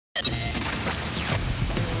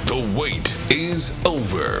The wait is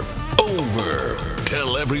over. Over.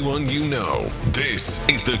 Tell everyone you know. This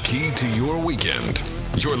is the key to your weekend.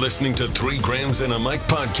 You're listening to 3 Grams and a Mic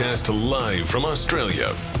podcast live from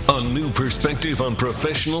Australia. A new perspective on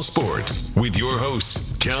professional sports with your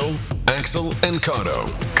hosts, Kel, Axel, and Cotto.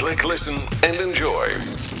 Click, listen, and enjoy.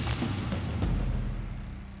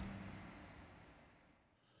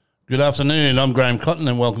 Good afternoon. I'm Graham Cotton,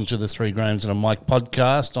 and welcome to the 3 Grams and a Mic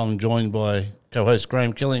podcast. I'm joined by co-host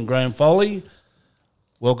Graham Kelly and Graham Foley.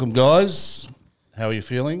 Welcome, guys. How are you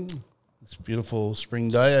feeling? It's a beautiful spring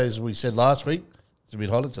day, as we said last week. It's a bit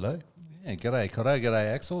hotter today. Yeah, g'day, Cotto.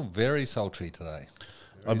 G'day, Axel. Very sultry today.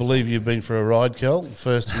 I believe you've been for a ride, Kel,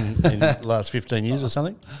 first in the last 15 years or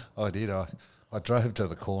something. I did. I drove to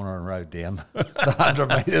the corner and rode down the 100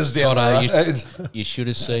 metres down the road. You should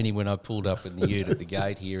have seen him when I pulled up in the ute at the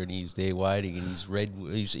gate here, and he's there waiting, and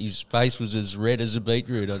his face was as red as a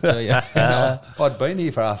beetroot, I tell you. I'd been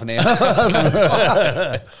here for half an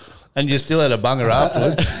hour. And you still had a bunger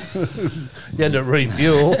afterwards. You had to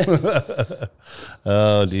refuel.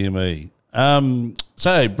 Oh, dear me.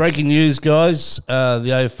 So, breaking news, guys. The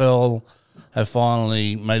AFL have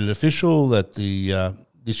finally made it official that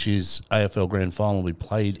this year's AFL Grand Final will be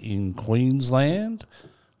played in Queensland.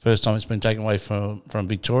 First time it's been taken away from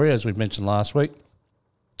Victoria, as we mentioned last week.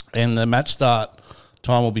 And the match start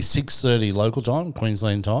time will be 6:30 local time,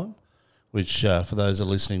 Queensland time, which for those that are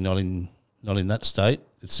listening not in that state,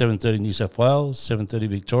 it's 7:30 New South Wales, 7:30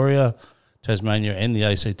 Victoria, Tasmania and the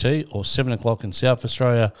ACT, or 7 o'clock in South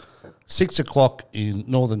Australia, 6 o'clock in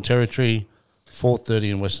Northern Territory,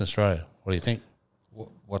 4:30 in Western Australia. What do you think?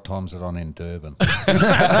 What time's it on in Durban?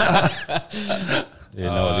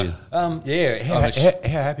 No idea.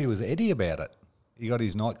 How happy was Eddie about it? He got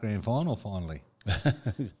his night grand final finally.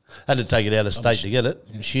 Had to take it out of state to get it.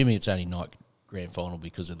 I'm assuming it's only night grand final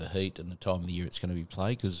because of the heat and the time of the year it's going to be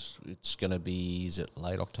played, because it's going to be, is it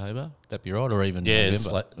late October? That'd be right, or even November? It's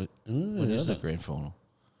like, when is the grand final?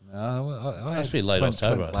 Must be late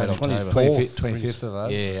October. Late October. 25th of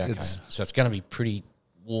April. Yeah, okay. So it's going to be pretty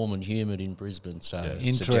warm and humid in Brisbane. So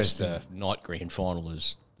Interesting. The night grand final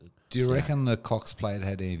is. Do you reckon the Cox Plate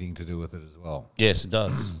had anything to do with it as well? Yes, it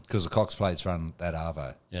does. Because the Cox Plates run that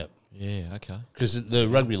Arvo. Yep. Yeah, okay. Because the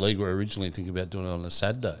rugby league were originally thinking about doing it on a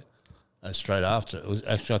Saturday, straight after. It was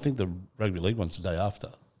actually, I think the rugby league one's the day after.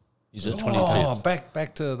 Is it 25th? Oh,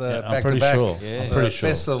 back to the I'm pretty sure. Yeah. I'm pretty sure.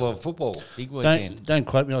 Festival of football. Big weekend. Don't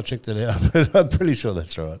quote me. I'll check that out. But I'm pretty sure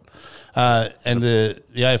that's right. And the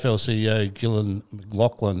AFL CEO Gillan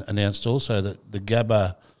McLachlan announced also that the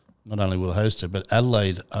Gabba not only will host it, but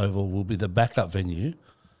Adelaide Oval will be the backup venue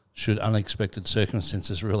should unexpected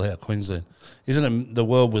circumstances rule out Queensland. Isn't it the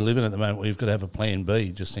world we live in at the moment? We've got to have a plan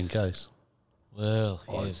B just in case. Well,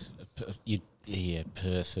 Perth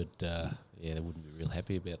would. They wouldn't be real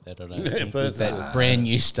happy about that, I don't think. Perth, with that brand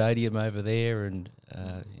new stadium over there and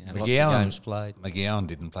lots of games played. McGowan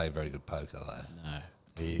didn't play very good poker, though. No.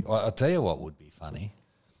 I'll tell you what would be funny.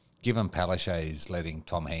 Given Palaszczuk's letting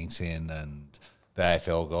Tom Hanks in and the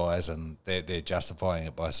AFL guys, and they're justifying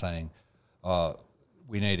it by saying,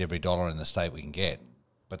 we need every dollar in the state we can get,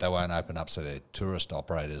 but they won't open up so their tourist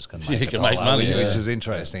operators can make, make money, which is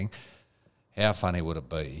interesting. How funny would it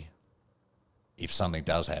be if something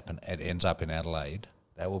does happen, it ends up in Adelaide?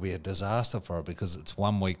 That will be a disaster for it, because it's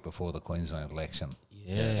 1 week before the Queensland election.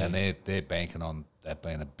 Yeah. And they're banking on that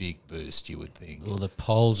being a big boost, you would think. Well, the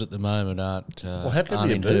polls at the moment aren't, how can it aren't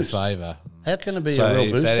be a in boost? her favour. How can it be So a real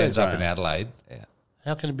if boost? that ends up in Graham? Adelaide,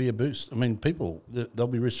 How can it be a boost? I mean, people, they'll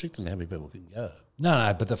be restricting how many people can go.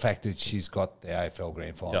 No, but the fact that she's got the AFL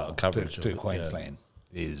Grand Final coverage of to it, Queensland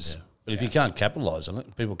is... But if you can't capitalise on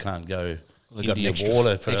it, people can't go They got an India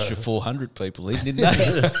water for extra 400 people in, didn't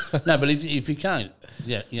they? No, but if you can't,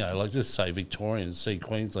 like just say Victorians see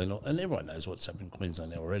Queensland, and everyone knows what's happened in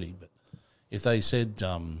Queensland already, but if they said,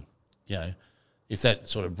 if that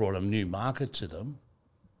sort of brought a new market to them,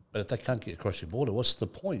 but if they can't get across your border, what's the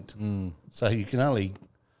point? So you can only,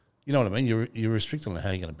 you know what I mean, you're restricted on how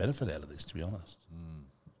you're going to benefit out of this, to be honest.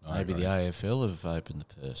 Maybe the AFL have opened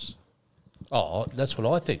the purse. Oh, that's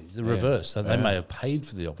what I think, the reverse. So they may have paid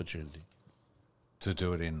for the opportunity. To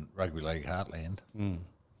do it in Rugby League Heartland.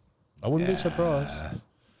 I wouldn't be surprised.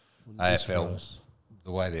 AFL,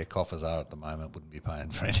 the way their coffers are at the moment, wouldn't be paying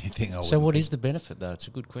for anything. So what is the benefit, though? It's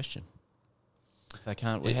a good question. If they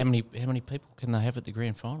can't, how many people can they have at the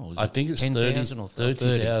grand final? Is I think it's 10,000 or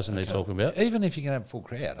 30,000 they're talking about. Even if you can have a full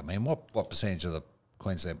crowd, I mean, what percentage of the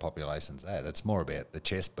Queensland population's that? It's more about the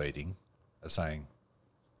chest beating of saying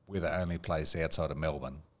we're the only place outside of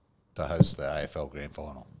Melbourne to host the AFL Grand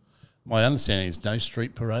Final. My understanding is no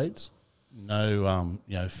street parades. no,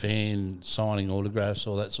 fan signing autographs,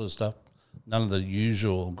 all that sort of stuff. None of the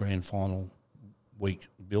usual grand final week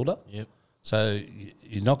build-up. Yep. So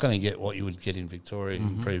you're not going to get what you would get in Victoria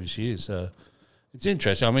in previous years. So it's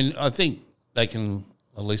interesting. I mean, I think they can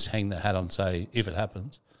at least hang the hat on, say, if it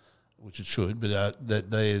happens, which it should, but that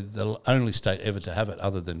they're the only state ever to have it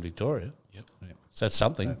other than Victoria. Yep. So that's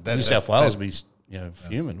something. New South Wales would be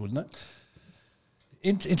fuming, wouldn't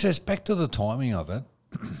it? Interest, back to the timing of it,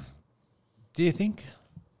 do you think,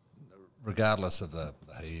 regardless of the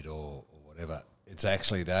heat or whatever, it's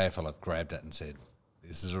actually the AFL have grabbed it and said,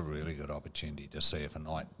 this is a really good opportunity to see if a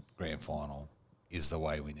night grand final is the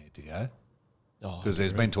way we need to go? Because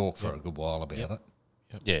there's been talk for a good while about it.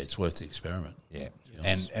 Yep. Yeah, it's worth the experiment. Yeah,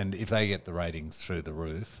 and if they get the ratings through the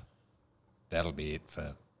roof, that'll be it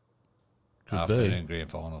for afternoon grand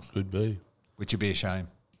finals. Could be. Which would be a shame.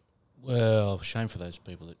 Well, shame for those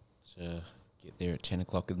people that get there at 10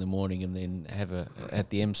 o'clock in the morning and then have at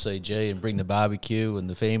the MCG and bring the barbecue and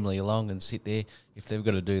the family along and sit there. If they've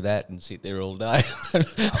got to do that and sit there all day,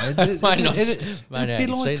 It'd be like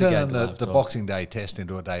turning the halftime. Boxing Day test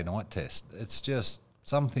into a day-night test. It's just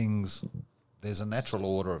some things, there's a natural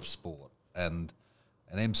order of sport, and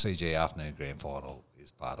an MCG afternoon grand final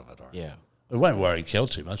is part of it. I reckon. Yeah. It won't worry Kel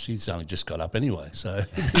too much. He's only just got up anyway, so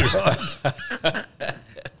you're right.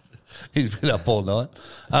 He's been up all night.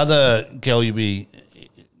 Kel, you'll be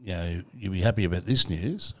happy about this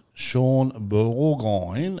news. Sean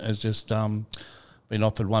Burgoyne has just been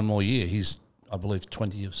offered one more year. He's, I believe,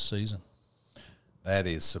 20th season. That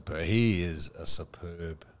is superb. He is a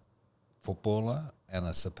superb footballer and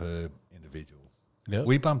a superb individual. Yep.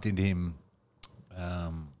 We bumped into him.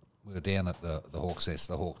 We were down at the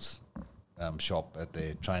Hawks shop at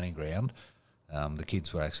their training ground. The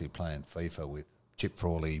kids were actually playing FIFA with Chip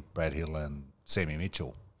Frawley, Brad Hill and Sammy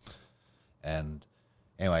Mitchell. And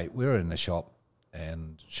anyway, we were in the shop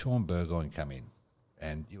and Sean Burgoyne come in,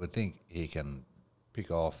 and you would think he can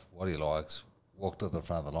pick off what he likes, walk to the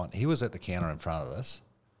front of the line. He was at the counter in front of us,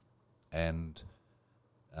 and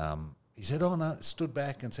he said, stood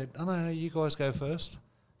back and said, no, you guys go first.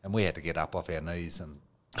 And we had to get up off our knees and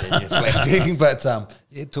reflecting, but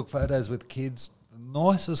took photos with the kids. The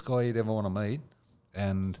nicest guy you'd ever want to meet,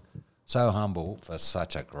 and so humble for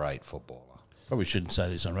such a great footballer. Probably shouldn't say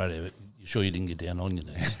this on radio, but you sure you didn't get down on your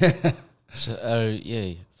knees? So,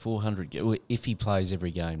 400. If he plays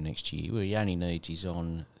every game next year, well, he only needs, he's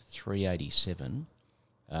on 387.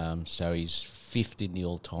 So he's fifth in the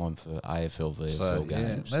all-time for AFL, VFL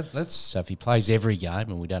games. So if he plays every game,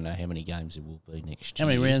 and we don't know how many games it will be next year. How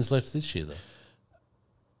many rounds left this year, though?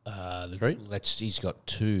 He's got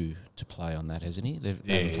 2 to play on that, hasn't he? They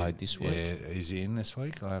haven't played this week. Yeah, is he in this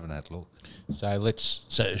week? I haven't had a look. So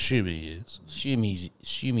assume he is. Assume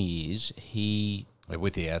he is.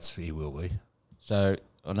 With the outs, he will be. So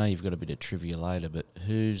I know you've got a bit of trivia later, but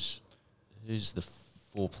who's the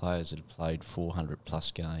 4 players that have played 400 plus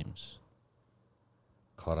games?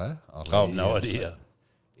 Cotto? No idea.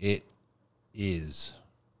 It is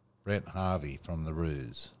Brent Harvey from the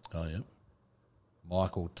Roos. Oh, yeah.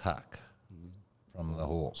 Michael Tuck from the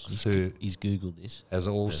Hawks, He's Googled this. has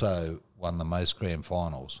also won the most grand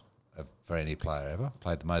finals for any player ever,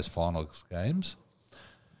 played the most finals games.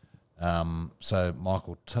 So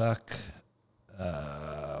Michael Tuck,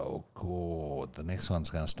 the next one's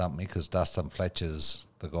going to stump me because Dustin Fletcher's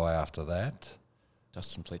the guy after that.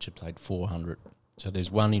 Dustin Fletcher played 400. So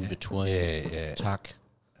there's one in between Tuck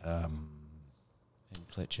and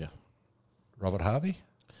Fletcher. Robert Harvey?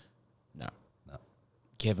 No.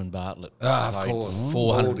 Kevin Bartlett Of played course.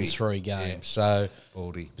 403 games. Yeah. So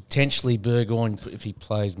Baldy. potentially Burgoyne, if he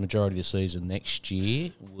plays majority of the season next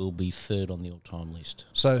year, will be third on the all-time list.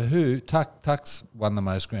 So Tuck's won the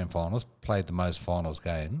most grand finals, played the most finals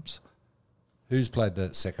games. Who's played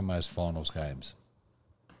the second most finals games?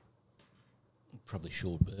 Probably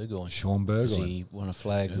Sean Burgoyne. Sean 'Cause Burgoyne. he won a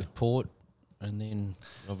flag with Port, and then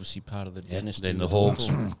obviously part of the dynasty. Then the with Hawks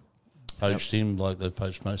Hawthorn. poached him like they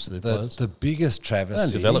poached most of their players. The biggest They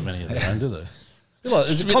travesty. don't develop many of their own, do they?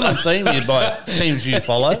 There's a common theme here by teams you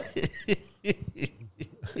follow.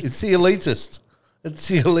 It's the elitist. It's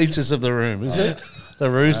the elitist of the room, is it? The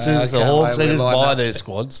Roosters, the Okay, Hawks, they we're just lined buy up. their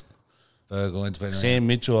squads. Burgoyne's been around. Sam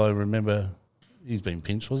Mitchell, I remember, he's been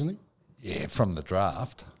pinched, wasn't he? Yeah, from the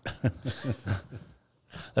draft.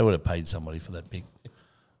 They would have paid somebody for that pick.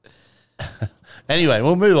 Anyway,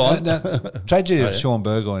 we'll move on. Tragedy of Sean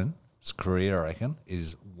Burgoyne's career, I reckon,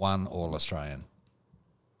 is one All-Australian.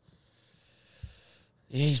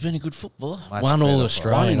 Yeah, he's been a good footballer. Much One better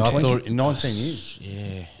All-Australian. One I in 20 thought, in 19 years.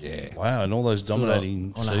 yeah. Wow, and all those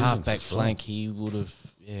dominating On seasons a halfback as well. flank, he would have,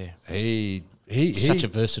 He such a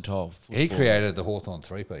versatile footballer. He created the Hawthorn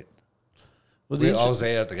three-peat. Well, I was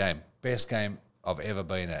there at the game. Best game I've ever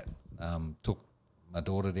been at. Took my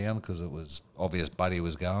daughter down because it was obvious Buddy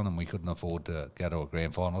was going and we couldn't afford to go to a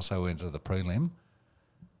grand final, so we went to the prelim.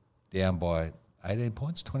 Down by 18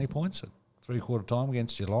 points, 20 points at three-quarter time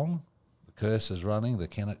against Geelong. The curse is running, the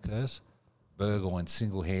Kennett curse. Burgoyne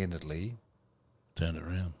single-handedly turn it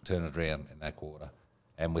around in that quarter.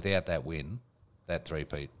 And without that win, that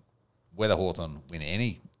three-peat, whether Hawthorn win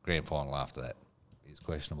any grand final after that is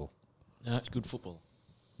questionable. No, it's good football.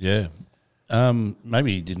 Yeah.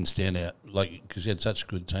 Maybe he didn't stand out because he had such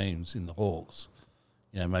good teams in the Hawks.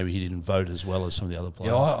 Maybe he didn't vote as well as some of the other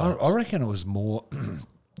players. Yeah, I reckon it was more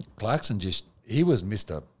Clarkson. He is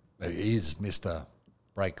Mr.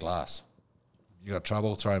 Break glass. You got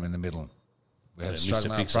trouble, throw him in the middle. We had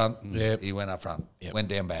struggling up front. Yeah, he went up front. Yep. Went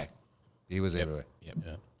down back. He was everywhere. Yep.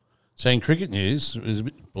 Yeah. So in cricket news,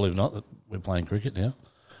 believe it or not, that we're playing cricket now.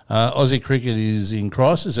 Aussie cricket is in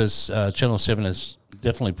crisis as Channel 7 has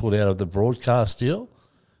definitely pulled out of the broadcast deal.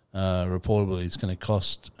 Reportedly, it's going to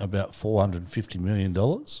cost about $450 million.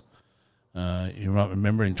 You might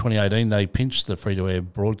remember in 2018 they pinched the free-to-air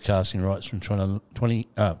broadcasting rights from Channel 9,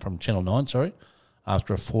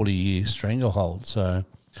 after a 40-year stranglehold. So,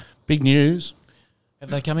 big news. Have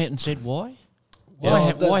they come out and said why? Why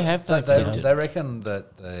have they? They reckon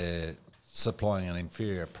that they're supplying an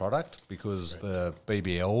inferior product because the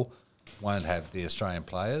BBL won't have the Australian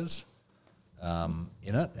players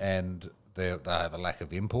in it, and they have a lack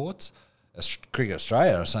of imports. Cricket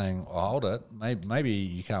Australia are saying, oh, hold it, maybe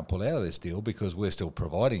you can't pull out of this deal because we're still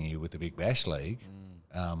providing you with the Big Bash League,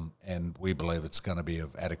 and we believe it's going to be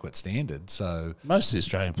of adequate standard. So most of the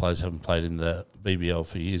Australian players haven't played in the BBL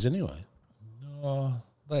for years anyway.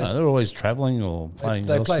 No, they're always travelling or playing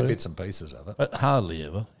elsewhere. Play bits and pieces of it. But hardly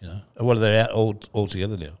ever, What are they out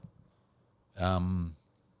altogether now?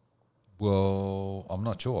 Well, I'm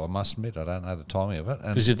not sure. I must admit I don't know the timing of it.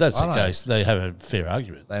 Because if that's the case, they have a fair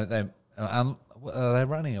argument. Are they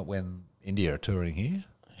running it when India are touring here?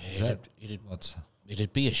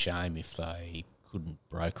 It'd be a shame if they couldn't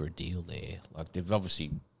broker a deal there. Like they've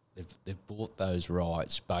bought those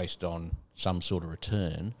rights based on some sort of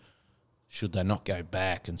return. Should they not go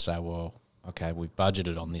back and say, well, okay, we've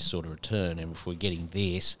budgeted on this sort of return, and if we're getting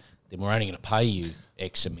this, then we're only going to pay you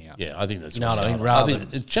X amount. Yeah, I think that's what I mean. I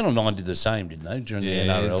think Channel 9 did the same, didn't they, during the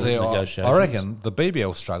NRL negotiations? I reckon the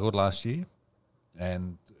BBL struggled last year,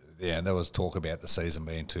 and there was talk about the season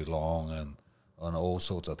being too long and all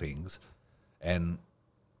sorts of things. And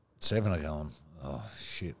Seven are going, oh,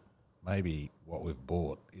 shit, maybe what we've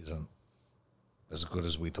bought isn't as good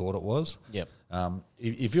as we thought it was. Yep.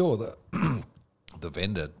 If you're the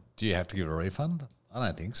vendor, do you have to give a refund? I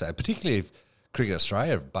don't think so, particularly if Cricket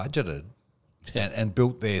Australia have budgeted and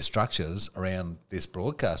built their structures around this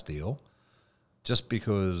broadcast deal. Just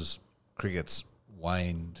because cricket's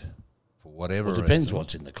waned for whatever reason. It depends reason.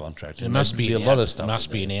 What's in the contract. There must be a lot of stuff. There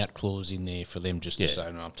must be an out clause in there for them just to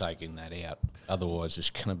say, no, I'm taking that out. Otherwise, it's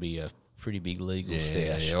going to be a pretty big legal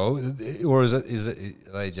stash. Yeah. Or is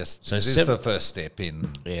it they just? So is this the first step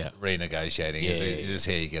in renegotiating? Is this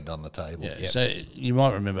how you get it on the table? Yeah. Yep. So you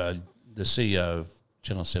might remember the CEO of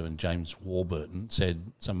Channel 7, James Warburton,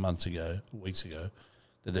 said some weeks ago,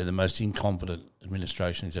 that they're the most incompetent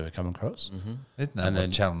administration he's ever come across. Mm-hmm. Isn't that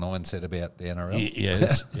what Channel 9 said about the NRL?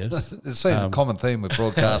 Yes. It seems a common theme with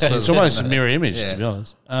broadcasters. It's almost a mirror image, to be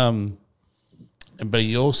honest. But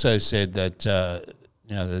he also said that,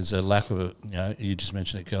 there's a lack of, you just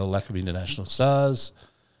mentioned it, Carl, lack of international stars,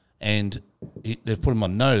 and they've put him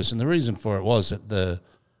on notice. And the reason for it was that the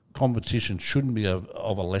competition shouldn't be of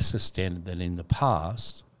a lesser standard than in the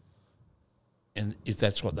past, and if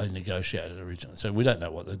that's what they negotiated originally. So we don't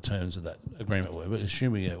know what the terms of that agreement were, but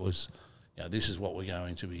assuming it was, this is what we're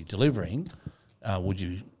going to be delivering, would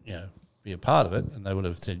you, be a part of it? And they would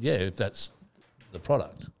have said, yeah, if that's the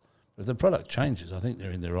product. If the product changes, I think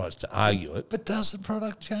they're in their rights to argue it. But does the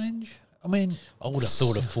product change? I mean, I would have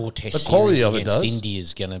thought a 4-test the quality series of it against does. India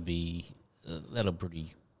is going to be that'll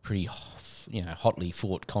pretty hotly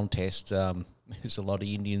fought contest. There's a lot of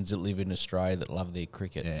Indians that live in Australia that love their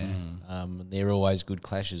cricket. Yeah. And they're always good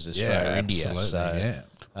clashes, Australia-India. Absolutely,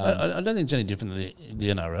 So, I don't think it's any different than the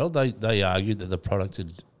NRL. They argued that the product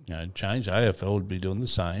had changed. AFL would be doing the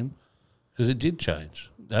same because it did change.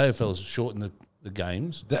 The AFL's shortened the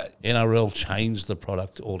games. NRL changed the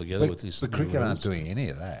product altogether with this. The cricket aren't doing any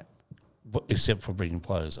of that. Except for bringing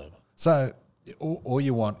players over. So all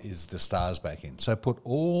you want is the stars back in. So put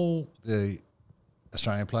all the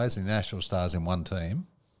Australian players and the national stars in one team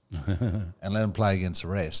and let them play against the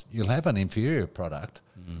rest. You'll have an inferior product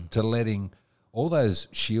to letting all those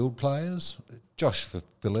Shield players, Josh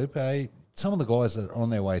Felipe, some of the guys that are on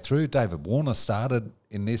their way through, David Warner started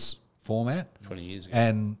in this format 20 years ago.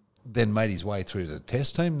 and then made his way through to the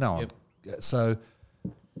Test team. So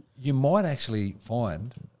you might actually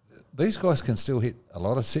find these guys can still hit a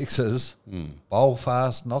lot of sixes, bowl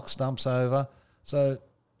fast, knock stumps over. So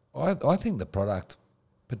I think the product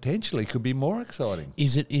potentially could be more exciting.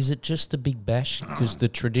 Is it just the Big Bash? Because the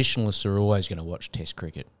traditionalists are always going to watch Test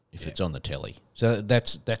cricket if it's on the telly. So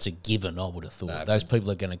that's a given, I would have thought. Those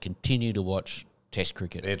people are going to continue to watch Test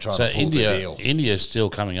cricket. They're trying So to pull the deal. India's still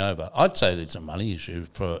coming over. I'd say it's a money issue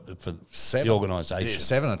for the organisation.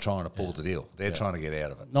 7 are trying to pull the deal. They're trying to get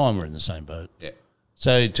out of it. 9 were in the same boat. Yeah.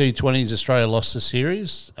 So T20s, Australia lost the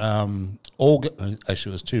series. Actually, it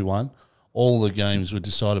was 2-1. All the games were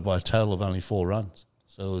decided by a total of only 4 runs.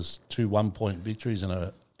 So it was 2 1-point victories and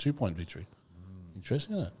a 2-point victory.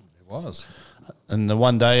 Interesting, isn't it? It was. And the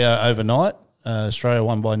one day overnight, Australia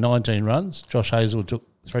won by 19 runs. Josh Hazel took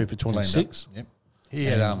 3 for 26. Yep. He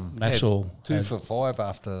had Maxwell had 2 for 5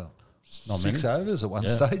 after 6 many. overs at one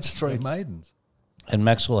stage, 3 maidens. And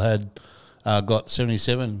Maxwell had got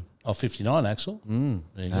 77 off 59, Axel. There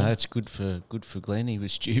you go. That's good for Glenn. He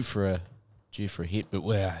was due for a hit, but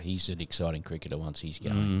wow, he's an exciting cricketer once he's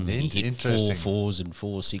going. He hit Interesting. 4 4s and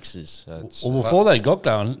 4 6s. So it's, Well, before they got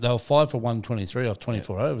going, they were 5 for 123 off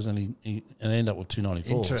 24 overs, and he ended up with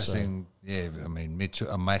 294. Interesting. Yeah, I mean,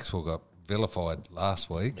 Maxwell got vilified last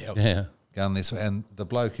week. Yep. So, yeah. Going this way. And the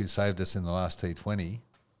bloke who saved us in the last T20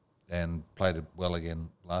 and played it well again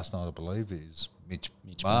last night, I believe, is Mitch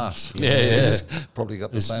Marsh. Yeah. He's probably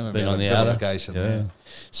got the same been amount on of the outer. vilification. Yeah.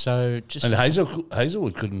 so just And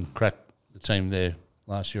Hazelwood couldn't crack the team there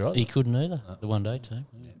last year either. he couldn't either, the one day team.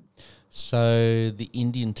 So the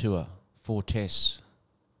Indian tour, 4 tests,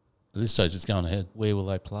 At this stage, it's going ahead. where will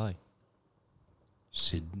they play?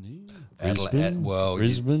 Sydney, Adelaide,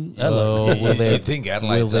 Brisbane, Well, Adelaide. will they- You'd think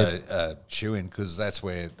Adelaide's will a shoe-in because that's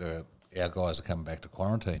where our guys are coming back to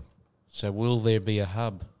quarantine. So will there be a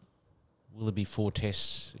hub? Will there be 4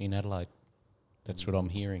 tests in Adelaide? That's what I'm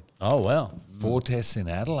hearing. Oh, wow. 4 tests in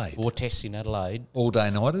Adelaide. 4 tests in Adelaide. All-day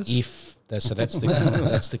nighters? That's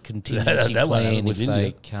the contingency That won't plan happen if with they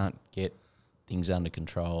India. can't get things under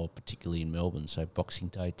control, particularly in Melbourne. So Boxing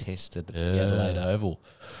Day test at the Adelaide Oval.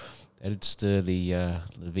 That'd stir the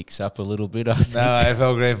Vicks up a little bit, I think. No,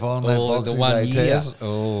 AFL Grand Final, All in Boxing the one Day year. test.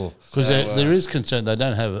 Oh, Because there is concern. They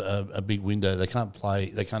don't have a big window. They can't play.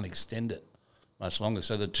 They can't extend it much longer.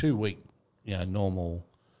 So the 2-week, normal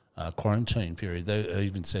quarantine period, they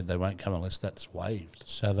even said they won't come unless that's waived.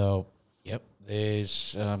 So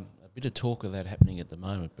there's a bit of talk of that happening at the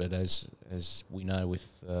moment, but as we know with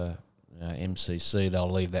MCC, they'll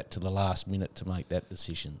leave that to the last minute to make that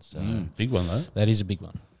decision. So Big one, though. that is a big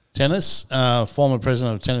one. Tennis, former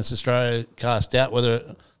president of Tennis Australia cast doubt whether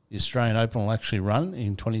the Australian Open will actually run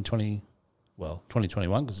in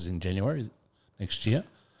 2021, because it's in January next year.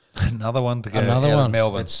 another one to go Another out one. of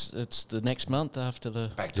Melbourne. It's the next month after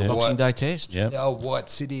the Back to Boxing White. Day test. Yeah. Oh, White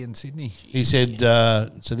City in Sydney. He said,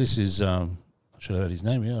 so this is, I should have heard his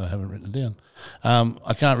name, I haven't written it down.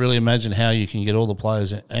 I can't really imagine how you can get all the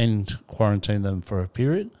players and quarantine them for a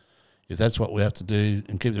period. If that's what we have to do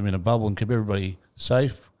and keep them in a bubble and keep everybody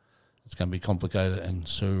safe, it's going to be complicated and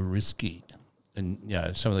so risky. And,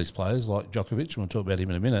 some of these players like Djokovic, we'll talk about him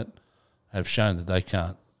in a minute, have shown that they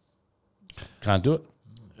can't do it.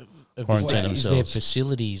 Quarantine Is there themselves.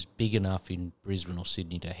 facilities big enough in Brisbane or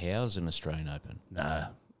Sydney to house an Australian Open? Nah,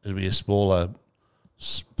 it'll be a smaller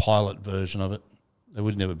pilot version of it. They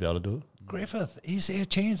would never be able to do it. Griffith, is there a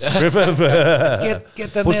chance? Griffith,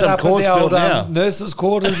 Get the Put net some up at courts the old built now. nurses'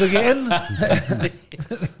 quarters again.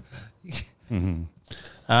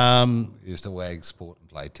 Used to wag sport and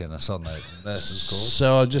play tennis on the nurses' court.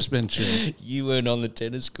 so I just mentioned You weren't on the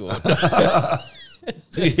tennis court.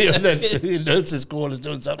 the nurse's court is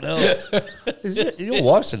doing something else. Your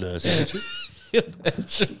wife's a nurse, isn't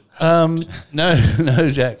she? No,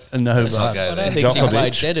 Jack, no, not but go I there. don't think she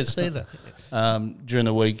played Djokovic tennis either. during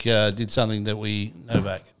the week did something that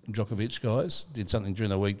Novak Djokovic guys did something during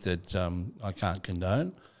the week that I can't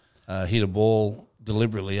condone. Hit a ball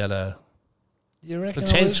deliberately at a. You reckon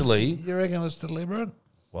Potentially. you reckon it was deliberate?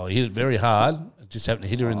 Well, he hit it very hard. It just happened to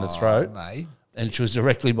hit her in the throat. Mate. And she was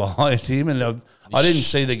directly behind him. And I didn't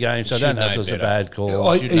see the game, so I don't should know if know it was a better. bad call.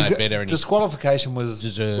 Oh, should know better and he disqualification was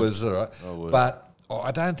deserved. all right. But I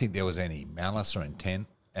don't think there was any malice or intent.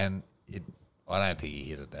 And I don't think he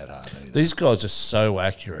hit it that hard either. These guys are so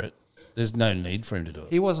accurate. There's no need for him to do it.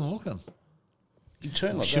 He wasn't looking. He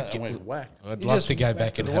turned like should that get- and went whack. I'd He love just to go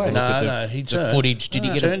back and have a away. look at No, he the turned. footage. Did he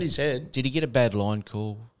get turned his head? Did he get a bad line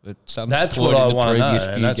call at some That's point what I in the want to know, previous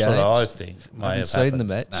and few that's games? what I think I may haven't have seen happened.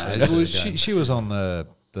 the match. She was on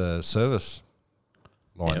the service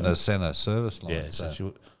line, Yeah. the centre service line. Yeah. So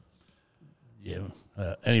so.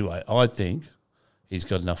 anyway, I think he's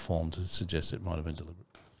got enough form to suggest it might have been deliberate.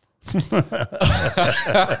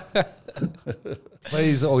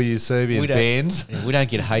 Please, all you Serbian We don't- fans. Yeah, we don't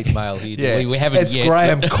get hate mail here. do Yeah, we haven't it's yet.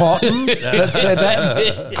 Graham Cotton that said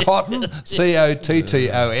that. Cotton,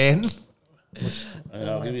 Cotton.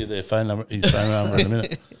 I'll give you their phone number, his phone number in a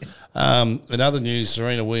minute. In other news,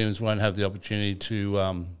 Serena Williams won't have the opportunity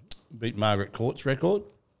to beat Margaret Court's record.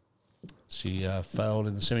 She failed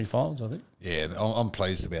in the semi-finals, I think. Yeah, I'm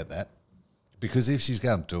pleased about that. Because if she's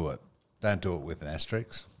going to do it, don't do it with an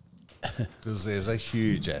asterisk. Because there's a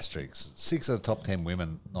huge asterisk. 6 of the top 10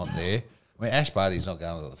 women not there. I mean, Ash Barty's not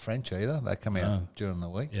going to the French either. They come out during the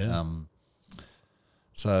week. Yeah.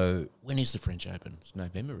 So, When is the French Open? It's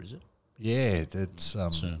November, is it? yeah, that's...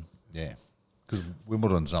 Soon. Yeah. Because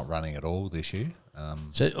Wimbledon's not running at all this year.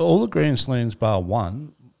 So all the Grand Slams bar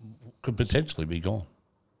one could potentially be gone.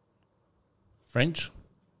 French,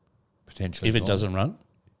 Potentially. if it gone. doesn't run.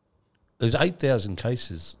 There's 8,000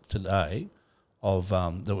 cases today of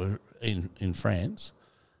that were in France,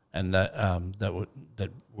 and that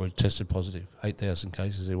were tested positive. 8,000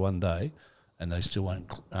 cases in one day, and they still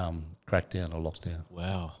won't crack down or lock down.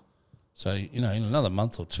 Wow. So in another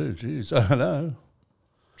month or two, geez, I don't know,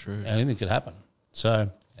 True. anything could happen. So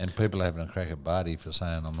And people are having a crack at Barty for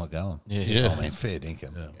saying, I'm not going. Yeah. Yeah. I mean, fair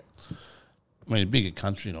dinkum. I mean, a bigger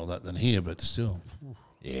country and all that than here, but still,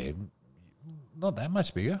 Yeah. Not that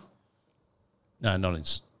much bigger. no, not in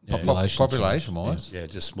yeah, Population-wise. yeah,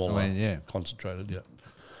 just smaller, I mean, yeah. concentrated. Yeah.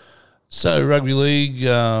 So rugby league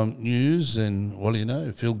news, and what do you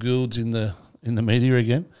know? Phil Gould's in the media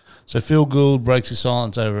again. So Phil Gould breaks his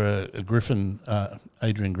silence over a Griffin,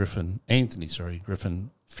 Anthony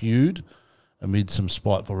Griffin feud amid some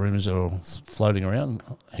spiteful rumours that are floating around.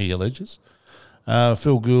 He alleges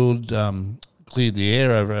Phil Gould cleared the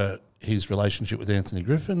air over his relationship with Anthony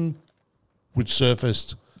Griffin, which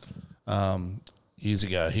surfaced years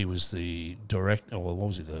ago. He was the director, or what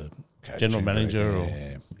was he, the general manager,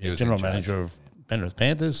 He was general in charge. manager of Penrith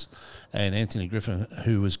Panthers, and Anthony Griffin,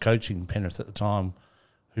 who was coaching Penrith at the time,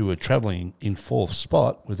 who were travelling in 4th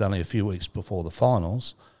spot with only a few weeks before the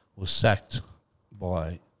finals, was sacked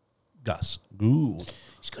by Gus Gould.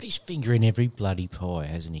 He's got his finger in every bloody pie,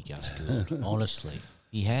 hasn't he, Gus Gould? Honestly,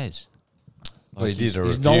 he has. Well, he did a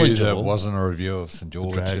he's review that knowledgeable. wasn't a review of St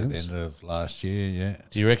George at the Dragons. end of last year, yeah.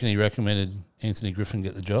 Do you reckon he recommended Anthony Griffin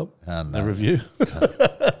get the job? No. The review?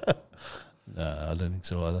 No, I don't think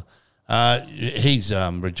so either. He's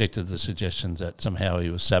rejected the suggestions that somehow he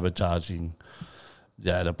was sabotaging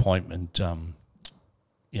that appointment,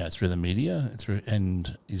 through the media,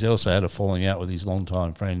 and he's also had a falling out with his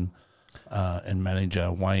longtime friend and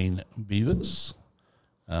manager Wayne Beavers,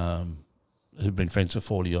 who've been friends for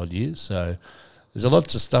 40 odd years. So there's a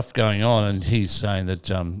lots of stuff going on, and he's saying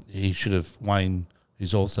that he should have, Wayne,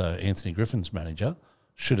 who's also Anthony Griffin's manager,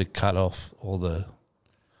 should have cut off all the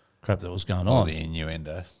crap that was going All on. the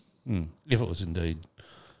innuendo. If it was indeed,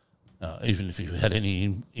 even if you had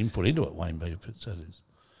any input into it, Wayne Beavers, that is.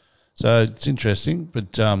 So it's interesting,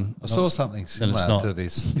 but I saw not- something then it's similar not. to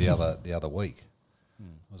this the other week.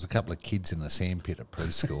 There was a couple of kids in the sandpit at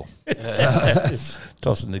preschool.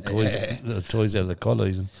 tossing the toys out of the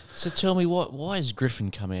collies. And So tell me, why has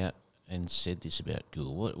Griffin come out and said this about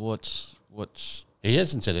Gould? What's? he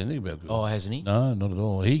hasn't said anything about Gould. Oh, hasn't he? No, not at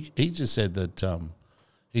all. He just said that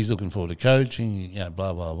he's looking forward to coaching,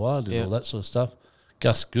 blah, blah, blah, did Yeah. all that sort of stuff.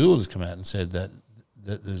 Gus Gould has come out and said that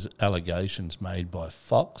there's allegations made by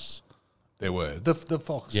Fox. There were. The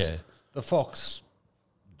Fox. Yeah. The Fox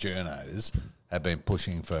journos have been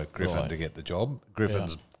pushing for Griffin Right. to get the job.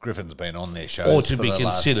 Griffin's been on their shows Or to for be the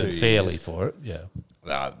last considered 2 fairly years. for it,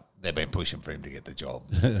 yeah. They've been pushing for him to get the job.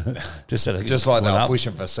 Just so they Just like they went were up.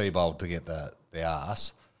 pushing for Seabold to get the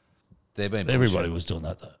arse. They've been Everybody pushing. was doing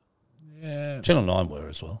that, though. Yeah. Channel 9 were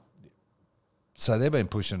as well. So they've been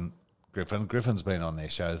pushing Griffin. Griffin's been on their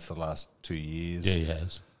shows for the last 2 years. Yeah, he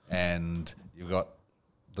has. And you've got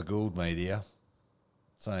the Gould media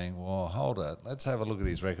saying, well, hold it, let's have a look at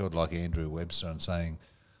his record like Andrew Webster and saying,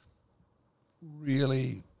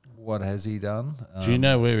 really, what has he done? Do you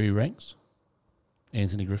know where he ranks?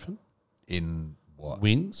 Anthony Griffin? In what?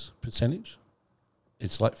 Wins percentage?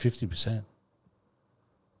 It's like 50%.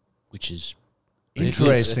 Which is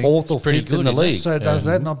Interesting. Fourth or It's pretty fifth in good, the isn't it? league. So does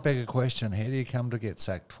that not beg a question? How do you come to get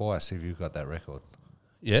sacked twice if you've got that record?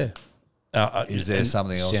 Yeah. Is there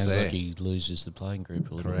something else Sounds there? like he loses the playing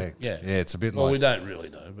group a little Correct. Yeah. Yeah, it's a bit Well, we like... don't really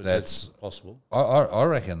know, but that's possible. I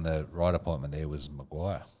reckon the right appointment there was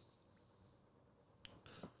Maguire.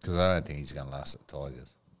 Because I don't think he's going to last at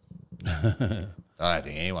Tigers. I don't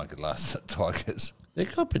think anyone could last at Tigers.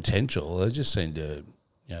 They've got potential. They just seem to,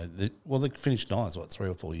 they finished ninth, 3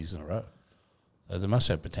 or 4 years in a row. So they must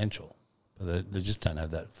have potential, but they just don't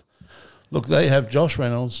have that. Look, they have Josh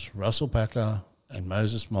Reynolds, Russell Packer, and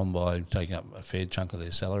Moses Mumbai taking up a fair chunk of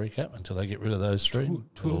their salary cap until they get rid of those three.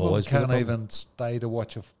 Two of them can't even stay to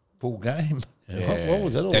watch a full game. Yeah. What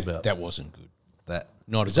was that all about? That wasn't good. That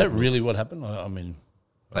Not Is a that good really what happened? I mean,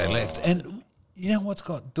 they left. And you know what's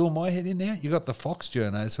got doing my head in now? You got the Fox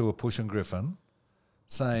journos who are pushing Griffin,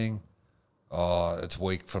 saying, "Oh, it's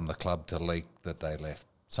weak from the club to leak that they left.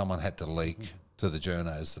 Someone had to leak to the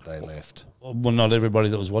journos that they left." well, not everybody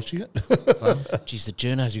that was watching it. Geez, the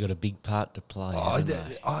journos have got a big part to play. haven't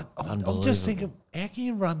they? I'm just thinking, how can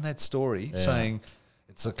you run that story saying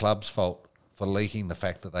it's the club's fault for leaking the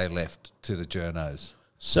fact that they left to the journos?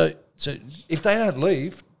 so If they don't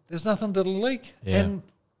leave, there's nothing to leak. Yeah. And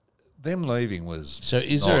them leaving was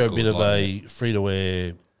is not there a good, bit of like a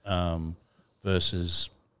free-to-air versus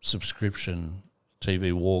subscription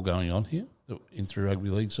TV war going on here in through rugby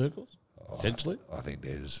league circles? Potentially. I think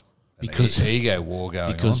there's Because- an ego war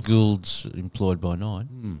going because on. Gould's employed by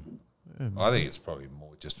Nine. I think it's probably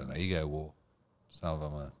more just an ego war. Some of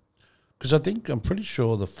them are. Because I'm pretty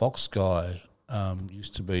sure the Fox guy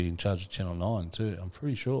used to be in charge of Channel 9 too. I'm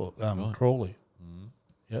pretty sure. Crawley.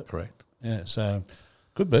 Yep. Correct. Yeah, so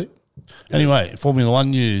could be. Anyway, Formula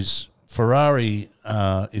One news. Ferrari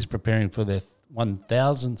is preparing for their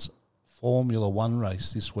 1,000th Formula One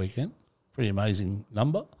race this weekend. Pretty amazing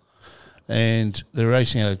number. And they're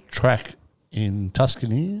racing at a track in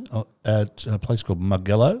Tuscany at a place called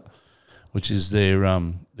Mugello, which is their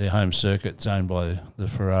home circuit. It's owned by the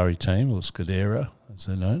Ferrari team, or Scuderia, as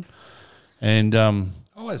they're known. And I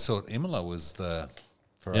always thought Imola was the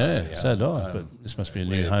Ferrari. yeah, so did I. But this must be a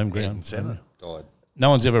new home ground. Senna died. No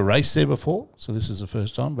one's ever raced there before, so this is the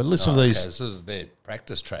first time. But listen to Okay, these, this is their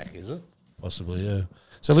practice track, is it? possibly, yeah.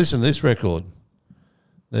 So listen to this record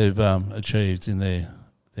they've achieved in their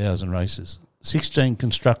 1,000 races. 16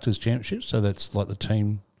 Constructors' Championships, so that's like the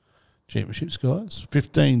team championships, guys.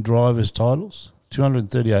 15 Drivers' titles,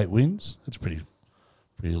 238 wins. That's pretty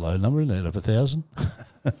low number, isn't it, out of 1,000?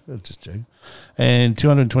 Just joking. And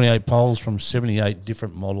 228 poles from 78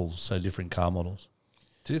 different models, so different car models.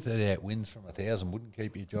 238 wins from 1,000 wouldn't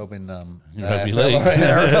keep your job in Rugby AFL league. or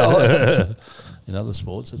NRL. In other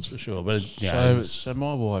sports, that's for sure. But So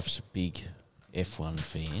my wife's a big F1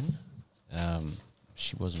 fan.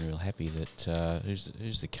 She wasn't real happy that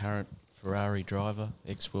who's the current Ferrari driver,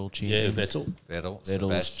 ex-world champion? Vettel. Vettel, Vettel's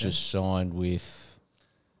Sebastian. just signed with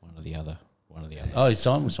one of the other. Oh, he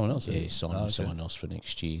signed with someone else. Yeah, is he it? signed Oh, with okay. someone else for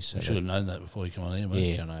next year. So I should have known that before you come on here,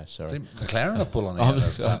 mate. yeah, I know. Sorry, See, McLaren are pulling out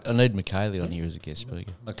of I need McKaylee on here as a guest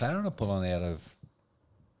speaker. McLaren are pulling out of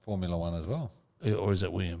Formula One as well. Or is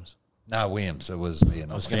it Williams? No, Williams. It was the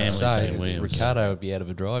I was Family going to say team, Williams. Ricardo would be out of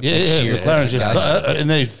a drive. Yeah, next yeah. year. McLaren just that's and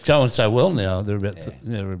they're going so well now. They're about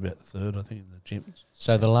they're about third, I think, in the champions.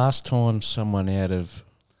 So the last time someone out of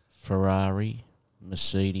Ferrari,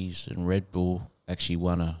 Mercedes, and Red Bull actually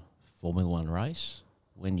won a Formula One race,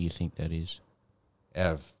 when do you think that is?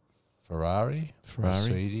 out of Ferrari,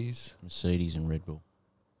 Mercedes. Mercedes, and Red Bull.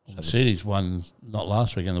 Mercedes won not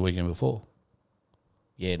last weekend, the weekend before.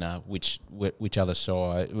 Yeah, no. Which other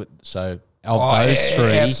side? So those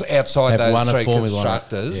three outside have won those a three Formula One.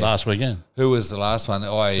 constructors. Last weekend. Who was the last one? It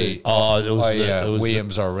was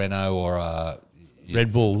Williams or Renault or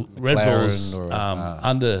Red Bull. Red McLaren Bull's or-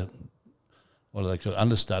 under, what are they called?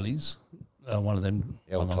 Understudies. One of them.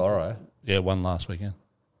 El Toro. Yeah, won last weekend.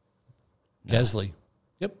 Gasly.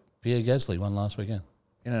 Yep, Pierre Gasly won last weekend.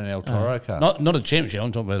 in an El Toro car. Not a championship.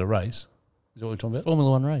 I'm talking about a race. Is that what we're talking about? Formula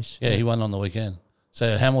One race. Yeah, he won on the weekend.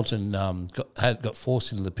 So Hamilton got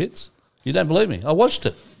forced into the pits. You don't believe me? I watched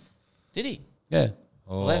it. Did he? Yeah.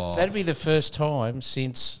 Well, that'd be the first time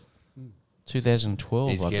since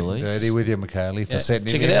 2012, He's I getting believe. dirty with you, McKaylee, for Yeah, setting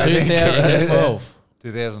check him it in. out. 2012.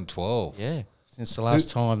 2012. Yeah, since the last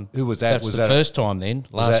time. Who was that? That's Was the that- first time then,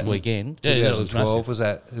 last that- weekend. Yeah, that was 2012 massive. was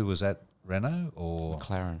that? Who was that? Renault or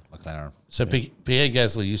McLaren. McLaren? So Pierre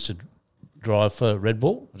Gasly used to drive for Red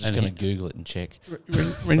Bull. I'm just going to Google it and check.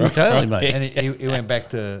 ring McKaylee, mate. And he went back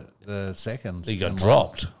to the seconds. He got and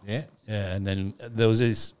dropped. Yeah. Yeah, and then there was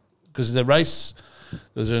this, because the race, there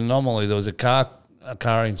was an anomaly. There was a car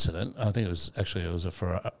incident. I think it was a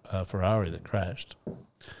Ferrari that crashed.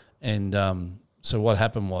 And so what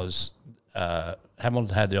happened was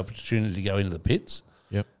Hamilton had the opportunity to go into the pits.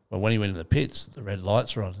 Yep. But when he went in the pits, the red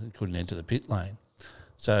lights were on. He couldn't enter the pit lane.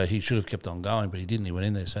 So he should have kept on going, but he didn't. He went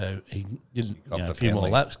in there, so he didn't. A few more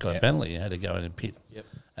laps, got a penalty. He had to go in and pit. Yep.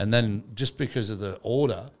 And then just because of the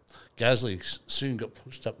order, Gasly soon got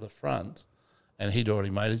pushed up the front, and he'd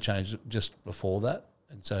already made a change just before that,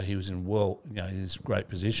 and so he was in his great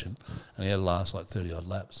position, and he had to last like 30 odd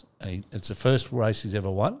laps. And it's the first race he's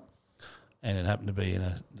ever won, and it happened to be in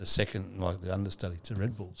the second, like the understudy to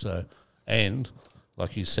Red Bull. So, and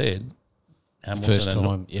like you said,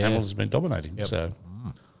 Hamilton's been dominating. Yep. So,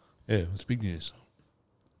 yeah, it's big news.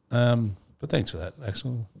 But thanks for that,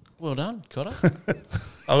 Axel. Well done, Cotter.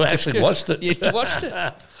 I actually watched it. You watched it.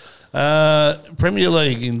 Premier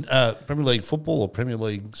League football, or Premier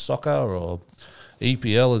League soccer, or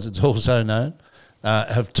EPL as it's also known,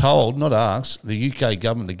 have told, not asked, the UK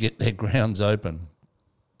government to get their grounds open.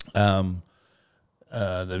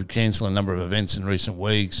 They've cancelled a number of events in recent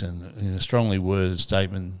weeks, and in a strongly worded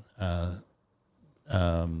statement,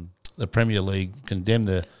 the Premier League condemned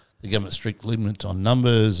the government's strict limits on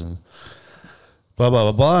numbers and blah, blah,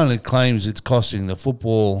 blah, blah, and it claims it's costing the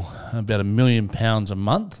football about £1 million a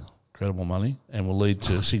month, incredible money, and will lead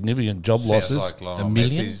to significant job losses. Like Lionel $1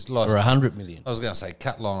 million Messi's or 100 million? I was going to say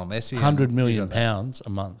cut Lionel Messi. £100 million a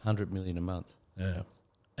month. 100 million a month. Yeah.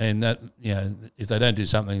 And that, if they don't do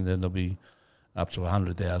something, then there'll be up to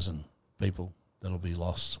 100,000 people that'll be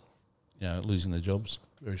lost, losing their jobs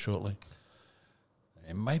very shortly.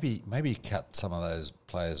 And maybe cut some of those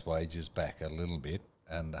players' wages back a little bit,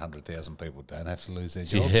 and 100,000 people don't have to lose their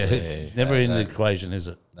jobs. Yeah, it's never in the equation, is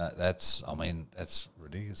it? No, that's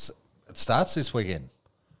ridiculous. It starts this weekend.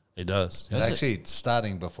 It does. It's actually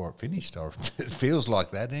starting before it finished, or it feels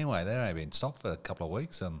like that anyway. They've only been stopped for a couple of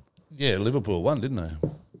weeks, and Yeah, Liverpool won, didn't they?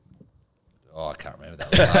 I can't remember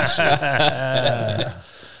that one last year.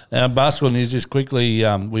 Now, basketball news, just quickly,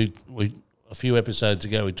 we a few episodes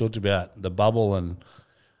ago we talked about the bubble and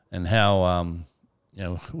how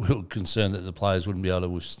we were concerned that the players wouldn't be able to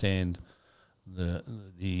withstand the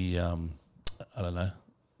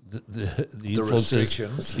influences,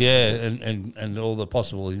 restrictions. yeah, and all the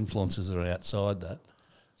possible influences that are outside that.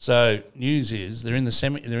 So news is they're in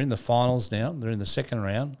the finals now. They're in the second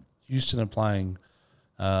round. Houston are playing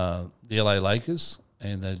the LA Lakers,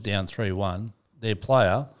 and they're down 3-1. Their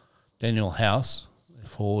player, Daniel House,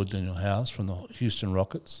 forward Daniel House from the Houston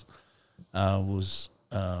Rockets, has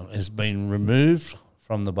been removed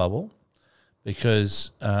from the bubble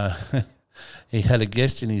because he had a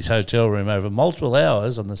guest in his hotel room over multiple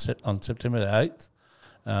hours on September the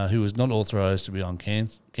 8th who was not authorised to be on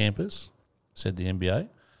campus, said the NBA.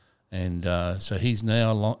 And so he's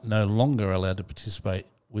now no longer allowed to participate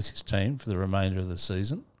with his team for the remainder of the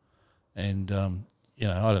season. And, I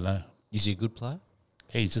don't know. Is he a good player?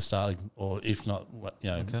 He's just starting, or if not,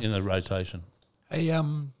 in the rotation. Hey,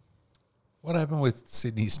 what happened with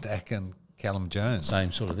Sydney Stack and Callum Jones?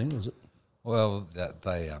 Same sort of thing, was it? Well,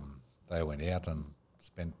 they went out and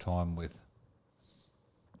spent time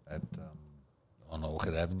on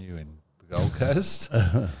Orchard Avenue in the Gold Coast.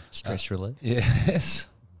 Stress relief. Yes.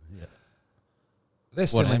 Yeah. They're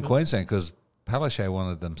still in happened? Queensland because Palaszczuk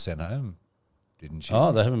wanted them sent home, didn't she?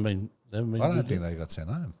 Oh, they haven't been. I don't good think yet? they got sent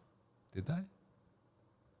home. Did they?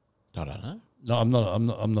 I don't know. No,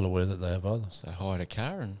 I'm not aware that they have either. So hired a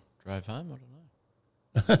car and drove home. I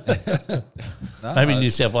don't know. No, Maybe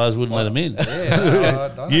New South Wales wouldn't let them in. Yeah,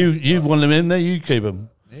 I don't You want them in there, you keep them.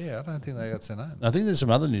 Yeah, I don't think they got sent home. I think there's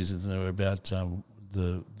some other news in there about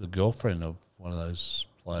the girlfriend of one of those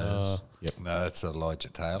players. Yep. No, that's Elijah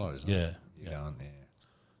Taylor, isn't Yeah, it? You're going there.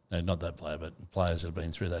 No, not that player, but players that have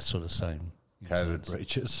been through that sort of same COVID incidents.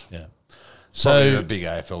 breaches. Yeah. Probably So the big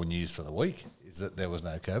AFL news for the week is that there was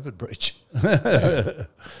no COVID breach.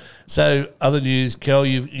 So other news, Kel,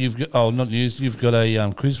 you've got not news. You've got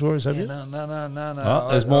a quiz for us, have you? No. Oh,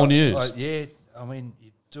 there's more news. Yeah, I mean,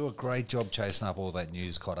 you do a great job chasing up all that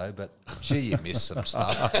news, Cotto, but gee, you missed some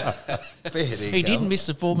stuff. Fair He didn't miss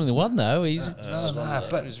the Formula One though. He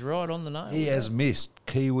but was right on the nose. he has missed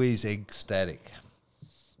Kiwis ecstatic.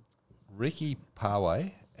 Ricky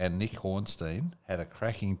Parway and Nick Hornstein had a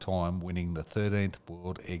cracking time winning the 13th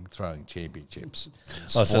World Egg Throwing Championships.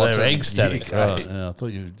 Oh, so they're Swanton, egg static. UK. Right. Yeah, I thought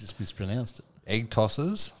you just mispronounced it. Egg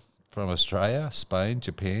tossers from Australia, Spain,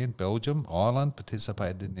 Japan, Belgium, Ireland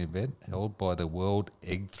participated in the event held by the World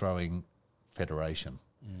Egg Throwing Federation.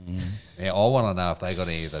 Now, I want to know if they got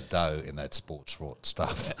any of the dough in that sports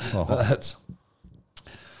stuff. That's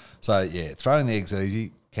so, yeah, throwing the eggs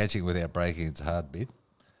easy, catching without breaking it's a hard bit.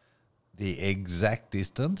 The exact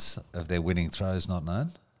distance of their winning throw is not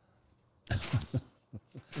known.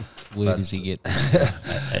 Where does he get?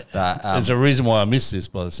 There's a reason why I missed this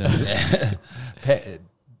by the sound of it.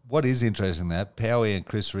 what is interesting that Powie and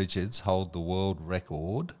Chris Richards hold the world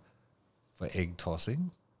record for egg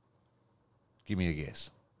tossing. Give me a guess.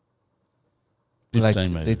 15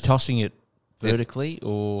 They're metres. tossing it vertically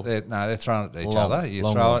or They're throwing it at each Long- other. You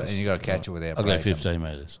long throw it ways. and you got to catch it without I'll go breaking. 15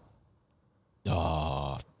 metres.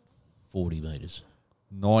 40 metres.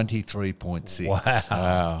 93.6.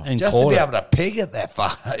 Wow. And Just to quarter. be able to peg it that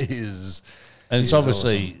far is... And it's is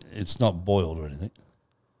obviously, it's not boiled or anything.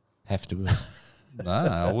 Have to be. No,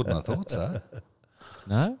 I wouldn't have thought so.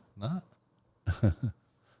 No? No.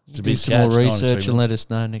 It's a Do big some more catch, 93 research and minutes. let us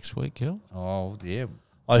know next week, Kel. Oh, yeah.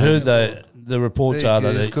 I heard that the reports are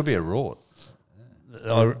This that could be a rort.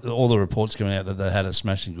 all the reports coming out that they had a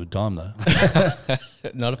smashing good time though.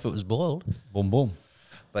 Not if it was boiled. Boom, boom.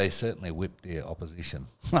 They certainly whipped their opposition.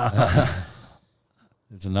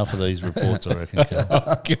 There's enough of these reports, I reckon.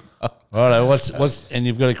 Cal. Righto, what's and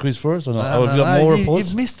you've got a quiz for us or not? We've got more reports.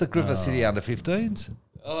 You've missed the Griffith City under-15s.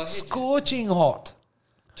 Scorching hot.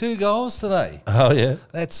 2 goals today. Oh yeah.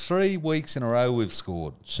 That's 3 weeks in a row we've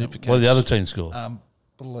scored. Super What did the other team score?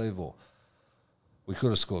 Unbelievable. We could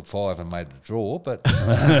have scored 5 and made it a draw, but so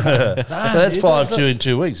that's 5-2 in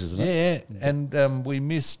 2 weeks, isn't it? yeah. And we're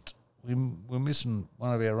missing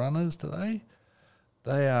one of our runners today.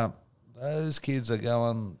 Those kids are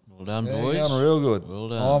going. Well done, they're boys. going real good. Well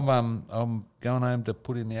done. I'm going home to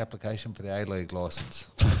put in the application for the A-League licence.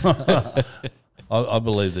 I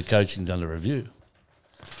believe the coaching's under review.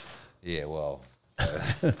 Yeah, well,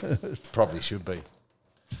 probably should be.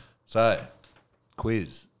 So,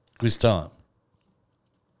 quiz. Quiz time.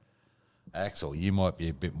 Axel, you might be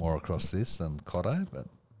a bit more across this than Cotto, but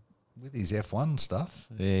with his F1 stuff,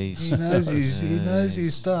 Yeah, he knows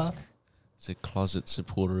his stuff. He's a closet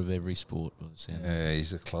supporter of every sport. by the sound of it. Yeah,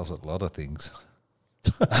 he's a closet lot of things.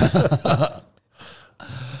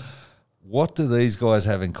 What do these guys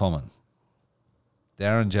have in common?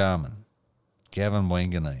 Darren Jarman, Gavin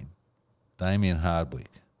Wanganeen, Damien Hardwick,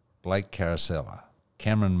 Blake Caracella,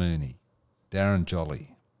 Cameron Mooney, Darren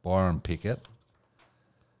Jolly, Byron Pickett,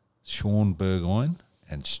 Sean Burgoyne,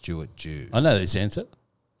 and Stuart Dew. I know this answer.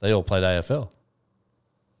 They all played AFL.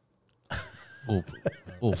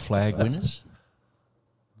 All flag winners.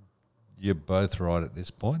 You're both right at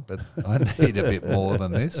this point, but I need a bit more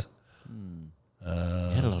than this.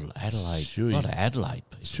 Had a lot of Adelaide. sure A lot you- of Adelaide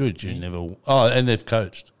people. Sure, you never. Oh, and they've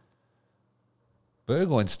coached.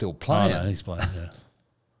 Burgoyne's still Oh, playing. no, he's playing. Yeah.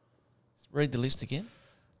 Read the list again.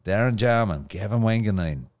 Darren Jarman, Gavin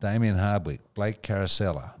Wanganeen, Damien Hardwick, Blake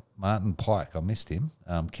Caracella, Martin Pike, I missed him,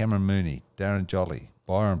 Cameron Mooney, Darren Jolly,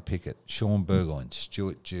 Byron Pickett, Sean Burgoyne,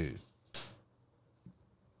 Stuart Dew.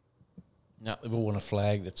 No, they've all won a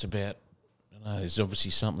flag that's about, I don't know, there's obviously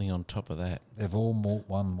something on top of that. They've all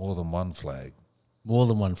won more than one flag. More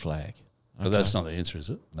than one flag. But that's not the answer, is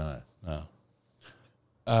it? No.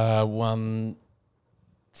 No. Won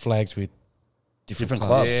flags with Different clubs.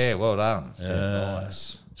 clubs. Yeah, well done.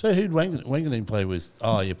 Nice. So who'd Wanganeen play with?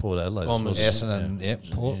 Oh, yeah, Port Adelaide. Bombers. Essendon, yep.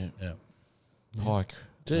 Port. Yeah. Yeah. Pike.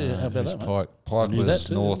 Yeah, how about who's that, mate? Pike? Pike Knew that was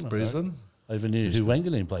too, North didn't I? Brisbane. I even knew who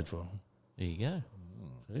Wanganeen played for. There you go.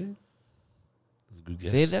 See? That's a good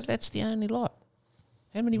guess. There, that's the only lot.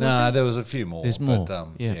 How many was No, there? there was a few more. There's but, more,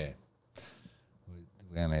 yeah. yeah.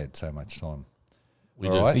 We only had so much time. We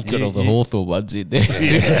All do. right. We got You- all the you- Hawthorn ones in there.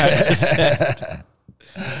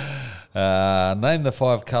 Name the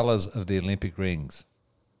 5 colours of the Olympic rings.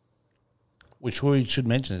 Which we should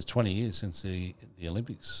mention is 20 years since the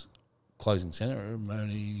Olympics closing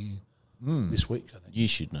ceremony this week, I think. You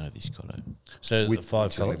should know this, Cotto. So the 5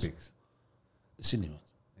 Which colours. Olympics? The Sydney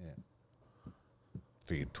ones. Yeah.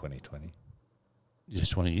 Figured 2020. Yeah,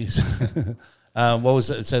 20 years. What was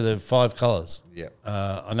it? So the 5 colours. Yep.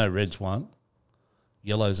 I know red's one,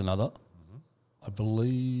 yellow's another. I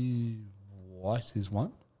believe white is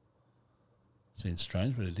one. Seems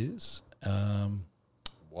strange, but it is.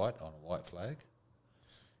 White on a white flag.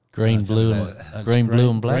 Green, blue, and That's green, blue,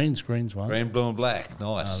 and black. Green's one. Green, blue and black.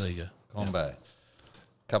 Nice. Oh, there you go. Combo.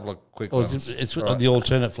 Couple of quick Oh, ones. it's Right. the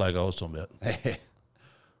alternate flag I was talking about.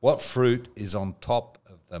 What fruit is on top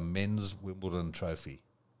of the men's Wimbledon trophy?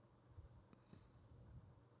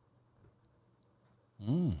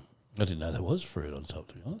 I didn't know there was fruit on top,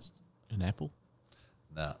 to be honest. An apple.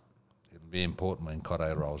 No. It'll be important when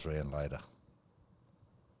Cotto rolls around later.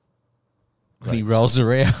 When he rolls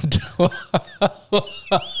around.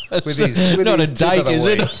 With his Not a tip of date, the is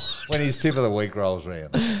week. it? When his tip of the week rolls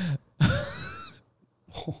around.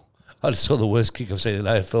 I just saw the worst kick I've seen in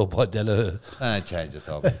AFL by Danaher. Don't change the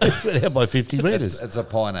topic. Went out by 50 metres. It's a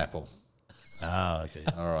pineapple. Ah, okay.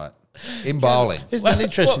 All right. In bowling. Isn't that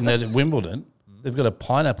interesting that at Wimbledon, they've got a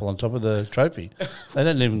pineapple on top of the trophy? They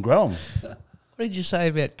don't even grow them. What What did you say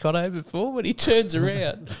about Cotto before when he turns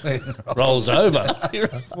around? Rolls over.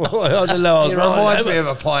 Well, I didn't know I was It rolling reminds over. me of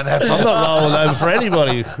a pineapple. I'm not rolling over for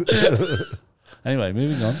anybody. Anyway,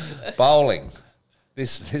 moving on. Bowling.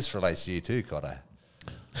 This relates to you too, Cotto.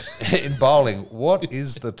 In bowling, what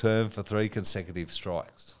is the term for 3 consecutive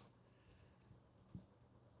strikes?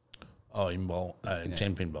 Oh, in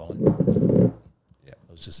 10-pin bowling. Yeah. It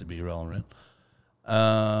was just a big rolling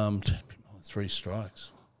around. 10-pin bowling, 3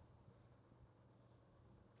 strikes.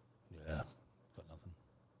 Yeah, got nothing.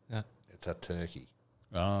 It's a turkey.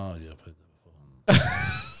 Oh, yeah, I've heard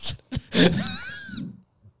that before.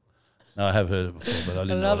 No, I have heard it before, but I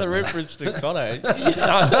didn't Another know what it reference to Cotto. was.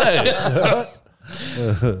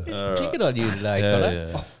 He's picking on you today,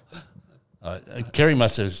 Yeah, Cotto. yeah. Kerry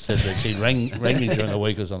must have said that she rang me during the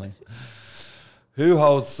week or something. Who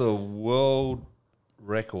holds the world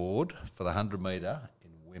record for the 100-metre in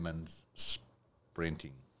women's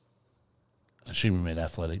sprinting? Assuming in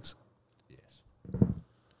athletics. Yes.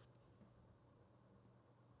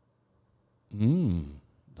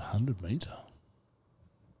 The 100-metre.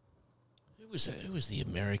 Who was the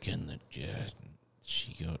American that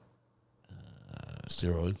she got?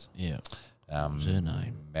 Steroids. Yeah, what was her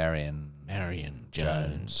name? Marion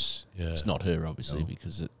Jones. Yeah. It's not her, obviously,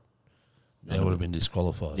 because it. That would have been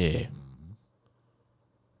disqualified. Yeah,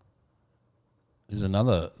 There's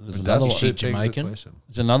another one. Is she Jamaican?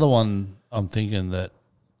 There's another one I'm thinking that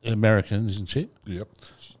American, isn't she? Yep.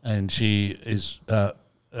 And she is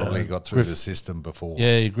Probably got through the system before.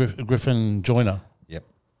 Yeah, Griffin Joyner. Yep.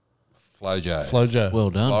 Flojo. Flojo. well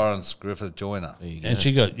done. Lawrence Griffith Joyner. There you go. And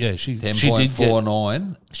she got she did get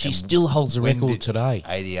 10.49. She still holds the record did- today.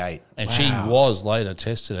 88. and she was later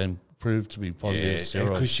tested and proved to be positive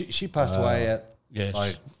steroid. because she passed away at Yeah,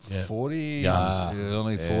 like yeah. 40, Young.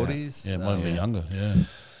 early 40s. Yeah, might have been younger. Yeah,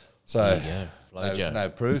 So There you go. Flojo. no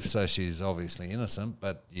proof, so she's obviously innocent.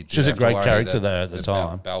 But you do She was a have to great worry character that- there at the that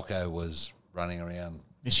time. Balco was running around.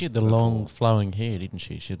 She had the long flowing hair, didn't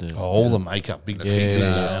she? She had the all the makeup, big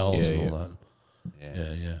fingernails, and all that.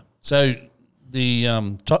 Yeah. So the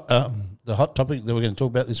the hot topic that we're going to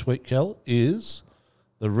talk about this week, Kel, is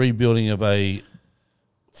the rebuilding of a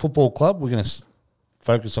football club. We're going to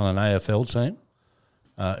focus on an AFL team.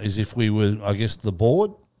 Is if we were, I guess, the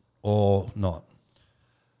board or not.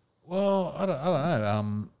 Well, I don't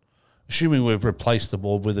know. Assuming we've replaced the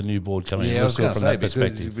board with a new board coming in. Yeah, I was Let's going go to from say that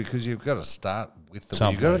perspective. because you've got to start with the.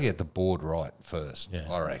 Something. You've got to get the board right first.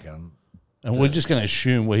 Yeah. I reckon. And we're just going to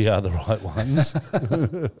assume we are the right ones.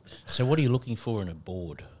 So what are you looking for in a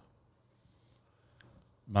board?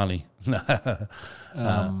 Money.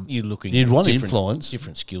 You're looking. You'd at want different- influence.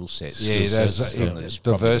 different skill sets. Yeah, Skill sets is probably the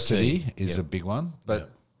diversity key. is a big one, but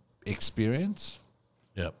experience.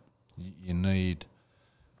 Yep. You need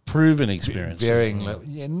Proven experience. varying level.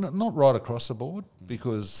 Yeah, not right across the board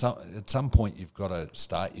because at some point you've got to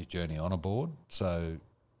start your journey on a board. So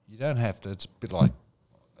you don't have to. It's a bit like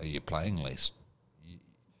your playing list.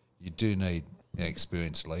 You do need an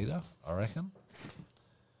experienced leader, I reckon.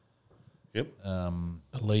 Yep. A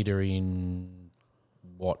leader in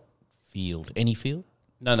what field? Any field?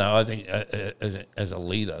 No, I think as a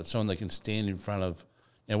leader, someone that can stand in front of,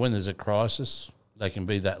 when there's a crisis, they can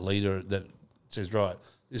be that leader that says, right,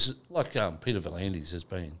 this is like Peter V'landys has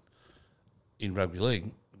been in rugby league.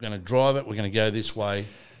 We're going to drive it. We're going to go this way.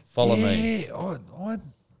 Follow me. Yeah,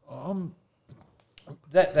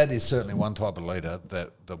 that is certainly one type of leader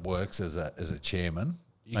that works as a chairman.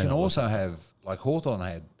 You can also have, like Hawthorn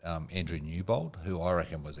had Andrew Newbold, who I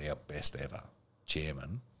reckon was our best ever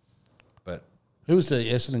chairman. But Who was the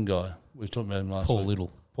Essendon guy? We talked about him last Paul week.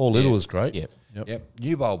 Little. Paul Little was great. Yep. yep,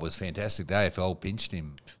 Newbold was fantastic. The AFL pinched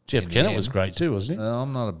him. Jeff in the Kennett end. was great too, wasn't he? No,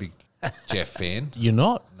 I'm not a big Jeff fan. You're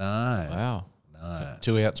not? No. Wow. No.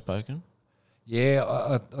 Too outspoken?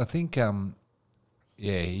 Yeah, I think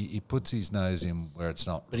he puts his nose in where it's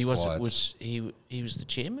not. But he required. he was the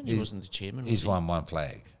chairman? He wasn't the chairman? He's was he? won one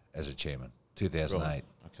flag as a chairman, 2008. Right,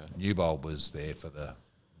 okay. Newbold was there for the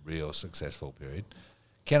real successful period.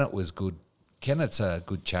 Kennett was good. Kennett's a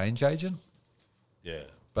good change agent, Yeah.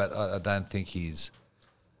 but I don't think he's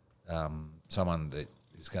someone that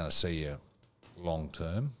is going to see you long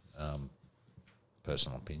term.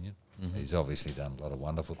 Personal opinion. He's obviously done a lot of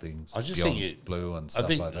wonderful things. I just beyond think blue and I stuff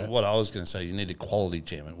think like that. what I was going to say, you need a quality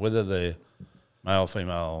chairman, whether they're male,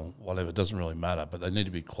 female, whatever, doesn't really matter. But they need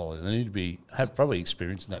to be quality. They need to have probably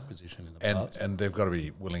experience in that position in the past. And they've got to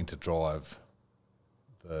be willing to drive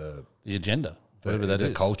the The agenda, whatever that the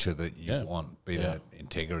is. culture that you Yeah. want, be that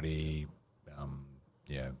integrity,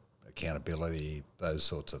 accountability, those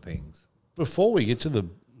sorts of things. Before we get to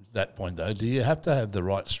that point, though, do you have to have the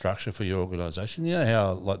right structure for your organisation? You know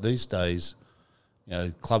how, like these days,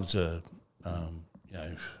 clubs are,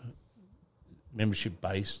 membership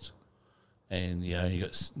based, and you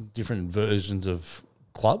got different versions of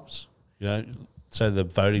clubs. So the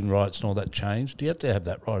voting rights and all that changed. Do you have to have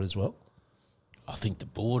that right as well? I think the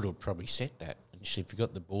board would probably set that. And if you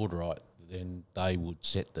got the board right, then they would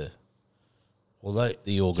set the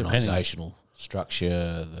organisational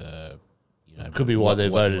structure. Could be why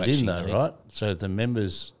they're what you voted in, actually though, need. right? So if the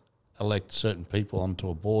members elect certain people onto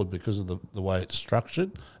a board because of the way it's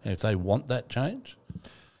structured, and if they want that change,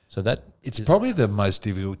 so that It's probably the most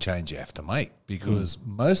difficult change you have to make because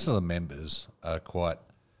most of the members are quite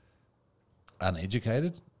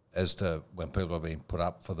uneducated as to when people are being put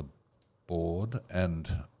up for the board,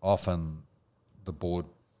 and often the board,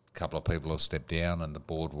 a couple of people will step down and the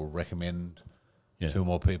board will recommend two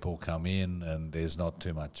more people come in, and there's not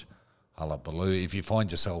too much hullabaloo. If you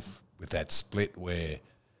find yourself with that split where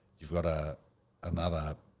you've got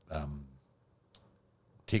another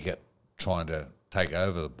ticket trying to take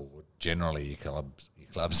over the board, generally your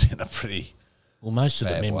club's in a pretty Well, most of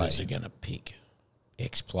the bad members way. are going to pick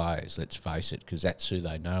ex-players, let's face it, because that's who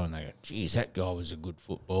they know, and they go, geez, that guy was a good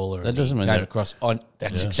footballer. That and doesn't he mean came that- across.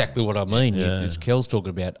 That's exactly what I mean. Yeah. As Kel's talking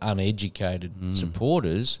about uneducated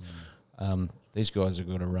supporters, these guys are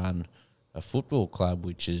going to run a football club,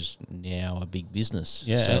 which is now a big business.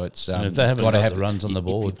 Yeah, so it's and if they haven't gotta got have the runs on the if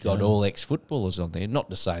board, you've got yeah. all ex-footballers on there. Not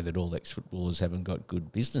to say that all ex-footballers haven't got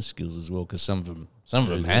good business skills as well, because some of them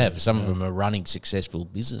have. Some of them are running successful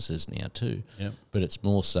businesses now too. Yep. But it's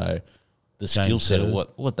more so the Game skill set of two.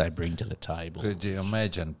 what they bring to the table. Could you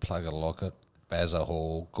imagine Plugger Lockett, Bazza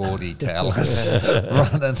Hall, Gordy Towers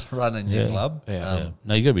running your club?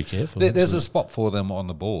 No, you got to be careful. There's a spot for them on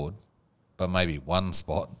the board, but maybe one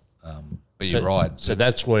spot. But you're right. So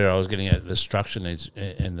that's where I was getting at. The structure needs,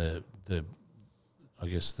 and the I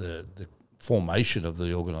guess the formation of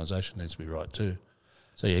the organisation needs to be right too.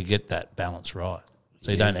 So you get that balance right. So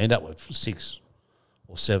you don't end up with 6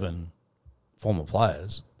 or 7 former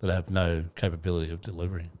players that have no capability of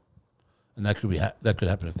delivering, and that could be that could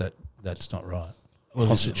happen if that's not right.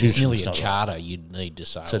 Well, it's Constitution's nearly a not right. charter you'd need to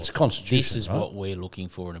say. So it's "Look, constitution, This is right? what we're looking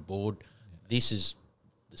for in a board. This is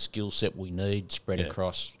the skill set we need spread Yeah.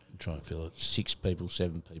 across I'm trying to feel it. 6 people,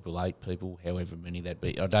 7 people, 8 people, however many that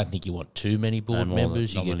be. I don't think you want too many board more than-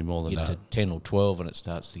 members. not You many more than get that. to 10 or 12 and it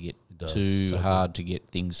starts to get does. too So hard to get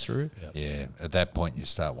things through. Yeah, at that point you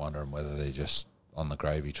start wondering whether they're just on the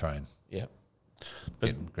gravy train. Yeah.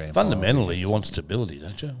 getting grand Fundamentally, final you want stability,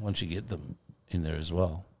 don't you? Once you get them in there as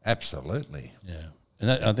well. Absolutely. Yeah, and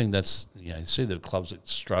I think that's you see the clubs that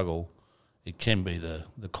struggle. It can be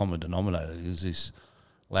the common denominator is this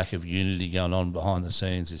lack of unity going on behind the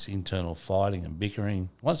scenes, this internal fighting and bickering.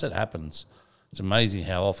 Once that happens, it's amazing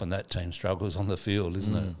how often that team struggles on the field,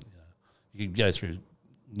 isn't it? You can go through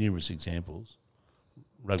numerous examples.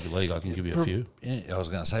 Rugby league, I can give you a few. Yeah, I was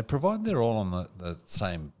going to say, provided they're all on the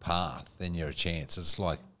same path, then you're a chance. It's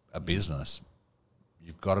like a business.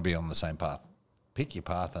 You've got to be on the same path. Pick your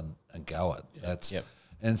path and go it. That's Yep.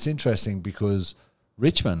 And it's interesting because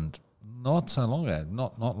Richmond, not so long ago,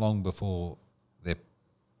 not long before their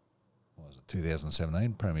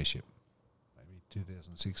 2017 premiership, maybe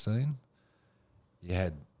 2016, you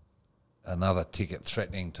had another ticket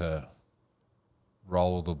threatening to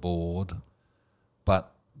roll the board.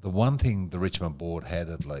 But the one thing the Richmond board had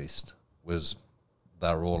at least was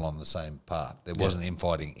they were all on the same path. There wasn't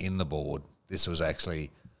infighting in the board. This was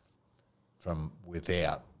actually from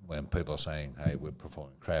without, when people are saying, hey, we're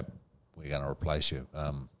performing crap, we're going to replace you.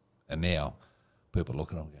 And now people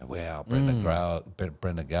look at them and go, wow,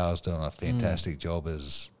 Brendan Gower's doing a fantastic job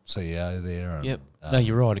as CEO there. And, Yep. No,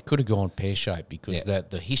 you're right. It could have gone pear-shaped because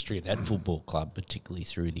the history of that football club, particularly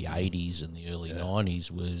through the 80s and the early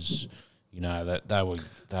 90s, was, that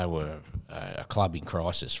they were a club in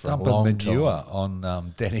crisis for a Dumping long manure time.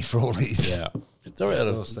 on Danny Frawley's. Yeah. They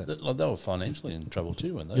were they were financially in trouble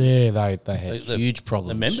too, weren't they? Yeah, they had huge problems.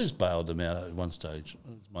 The members bailed them out at one stage.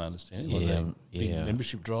 That's my understanding. Weren't they? Big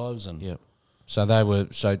membership drives and Yep. So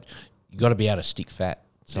you got to be able to stick fat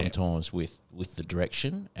sometimes with the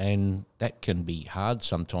direction, and that can be hard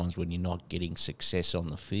sometimes when you're not getting success on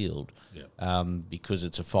the field, because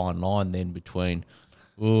it's a fine line then between,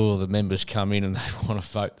 the members come in and they want to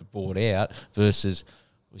vote the board out versus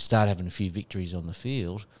we start having a few victories on the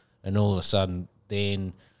field, and all of a sudden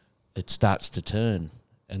then it starts to turn.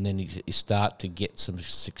 And then you start to get some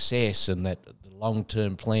success, and that the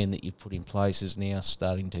long-term plan that you've put in place is now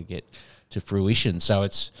starting to get to fruition. So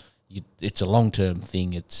it's a long-term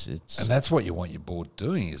thing. It's And that's what you want your board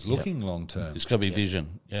doing, is looking long-term. it's got to be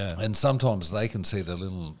vision. Yeah, And sometimes they can see the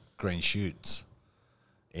little green shoots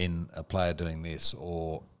in a player doing this,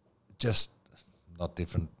 or just not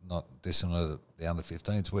dissimilar to the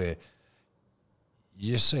under-15s, where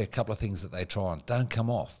you see a couple of things that they try and don't come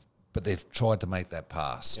off, but they've tried to make that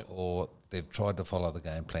pass, or they've tried to follow the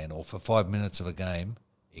game plan, or for 5 minutes of a game,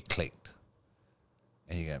 it clicked.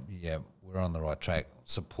 And you go, yeah, we're on the right track.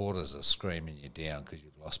 Supporters are screaming you down because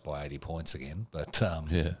you've lost by 80 points again. But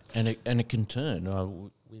and it can turn.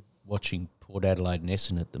 We're watching Port Adelaide and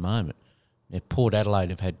Essendon at the moment. Now, Port Adelaide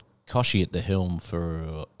have had Koshy at the helm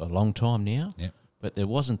for a long time now. Yep. But there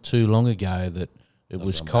wasn't too long ago that it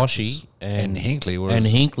was Koshy and Hinkley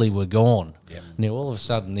were gone. Yep. Now all of a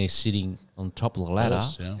sudden they're sitting on top of the ladder,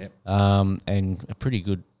 Yep. and a pretty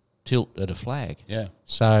good tilt at a flag. Yeah.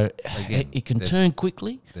 So Again, it can they've- turn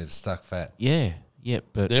quickly. They've stuck fat. Yeah,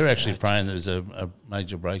 but They're actually praying there's a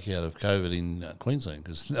major breakout of COVID in Queensland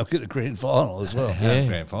because they'll get a grand final as well. Yeah.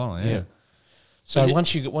 Grand final, yeah. So But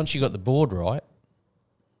once you got the board right,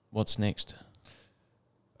 what's next?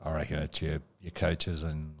 I reckon it's your coaches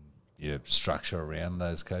and your structure around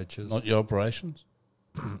those coaches. Not your operations.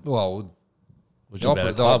 Well, Which the about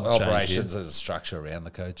a club change, operations yeah. is a structure around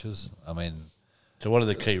the coaches. I mean, So what are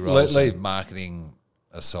the key roles? leave marketing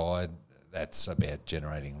aside. That's about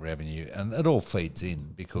generating revenue, and it all feeds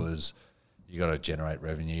in because you got to generate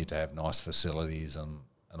revenue to have nice facilities and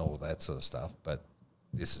all that sort of stuff. But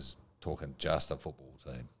this is talking just a football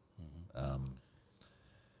team.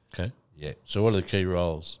 Okay. Yeah. So what are the key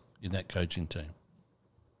roles in that coaching team?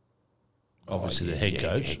 Obviously the head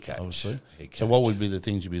coach. head coach. Obviously. Head So what coach. would be the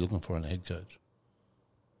things you'd be looking for in a head coach?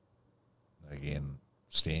 Again,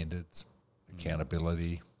 standards,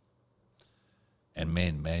 accountability, and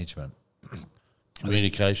man management.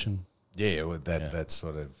 Communication. Yeah, well, that's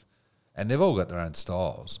sort of, and they've all got their own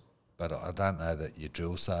styles, but I don't know that your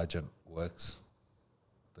drill sergeant works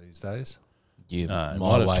these days. Your No, it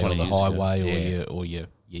my might have way or 20 the years ago. highway Yeah. or your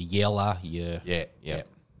yeller, your Yeah.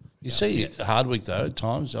 You see Hardwick though at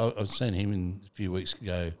times. I've seen him in a few weeks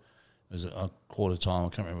ago. It was a quarter time. I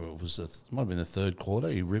can't remember. It was it might have been the third quarter.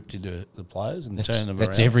 He ripped into the players and turned them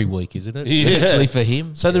That's around. every week, isn't it? Yeah. Actually for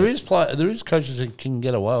him. So there is coaches that can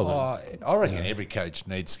get away with it. I reckon every coach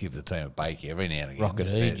needs to give the team a bake every now and again. Rocket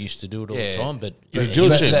Eade used to do it all Yeah. the time, but If you he do it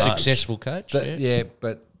was too a much. successful coach. But, yeah. yeah,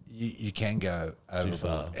 but you can go overboard.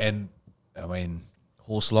 far. And, I mean,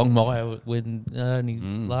 Horse Longmire when only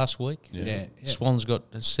last week. yeah. Swans got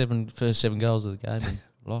first seven goals of the game and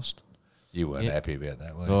lost. You weren't happy about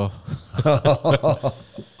that, were you? Oh.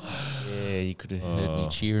 Yeah, you could have heard me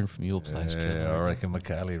cheering from your place, Kevin. Yeah, I reckon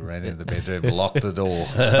McCarley ran into the bedroom, locked the door.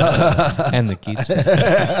 And the kids.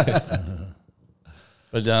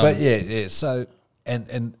 But But yeah. So,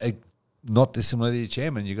 and not dissimilar to your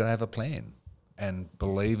chairman, you've got to have a plan and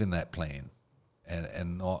believe in that plan,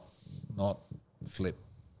 and not flip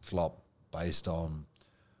flop based on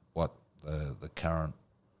what the current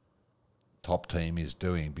top team is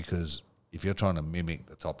doing. Because if you're trying to mimic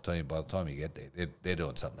the top team, by the time you get there, they're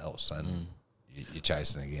doing something else, and you're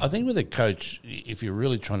chasing again. I think with a coach, if you're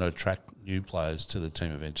really trying to attract new players to the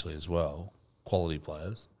team eventually as well, quality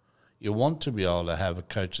players, you want to be able to have a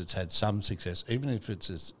coach that's had some success, even if it's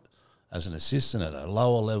as an assistant at a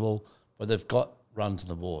lower level, but they've got runs on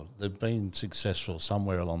the board. They've been successful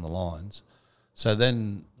somewhere along the lines. So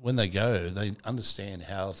then when they go, they understand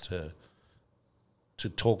how to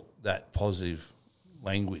talk that positive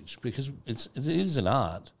language, because it is an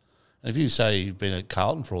art. And if you say you've been at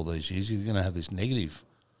Carlton for all these years, you're going to have this negative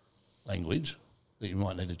language that you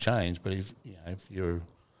might need to change. But if you're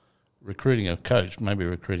recruiting a coach, maybe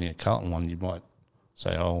recruiting a Carlton one, you might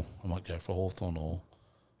say, "Oh, I might go for Hawthorn or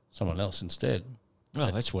someone else instead."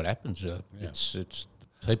 Well, that's what happens. It's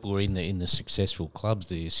people who are in the successful clubs,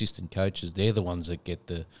 the assistant coaches. They're the ones that get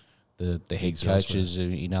the head coaches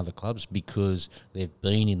in other clubs because they've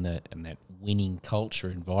been in that winning culture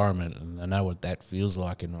environment and they know what that feels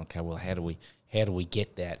like. And okay, well, how do we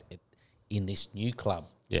get that in this new club?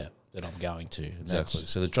 Yeah, that I'm going to. And exactly.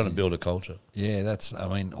 So they're trying to build a culture. Yeah,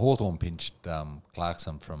 Hawthorn pinched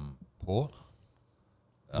Clarkson from Port.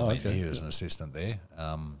 Okay. He was an assistant there.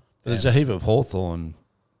 There's a heap of Hawthorn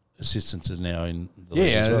assistants are now in the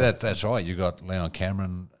league as well. That's right. You got Leon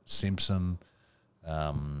Cameron, Simpson,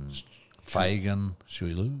 Fagan,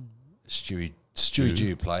 Stewie Lou. Stewie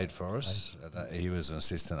Dew played for us. He was an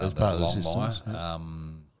assistant As under part of the Longmire.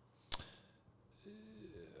 assistants,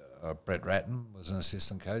 Brett Ratton was an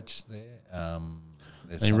assistant coach there.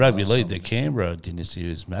 In rugby league, the Canberra dynasty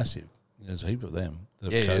is massive. There's a heap of them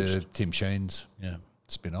that have coached. Tim Sheens Yeah.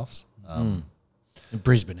 spin-offs. And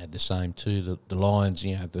Brisbane had the same too. The Lions,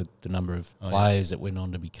 the number of players that went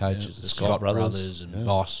on to be coaches, the Scott brothers and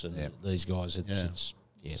Voss and these guys.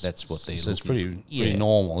 That's what they're. So it's looking pretty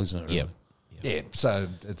normal, isn't it? Really? Yep. Yeah, so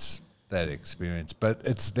that experience. But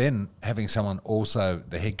it's then having someone also,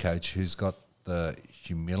 the head coach, who's got the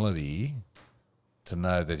humility to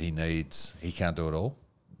know that he can't do it all.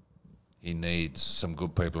 He needs some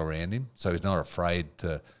good people around him. So he's not afraid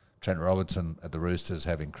to Trent Robertson at the Roosters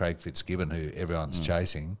having Craig Fitzgibbon, who everyone's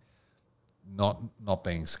chasing, not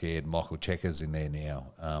being scared. Michael Checkers in there now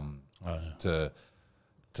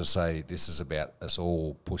to say this is about us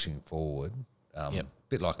all pushing forward.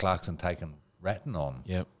 Bit like Clarkson taking Ratton on.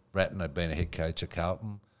 Yep. Ratton had been a head coach at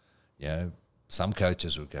Carlton. You know, some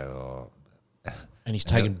coaches would go, And he's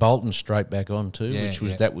taken Bolton straight back on too, Yeah, which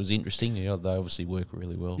was yeah. that was interesting. They obviously work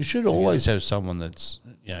really well. You should always have someone that's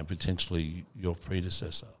potentially your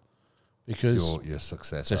predecessor, because your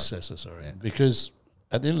successor. Because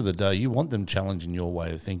at the end of the day, you want them challenging your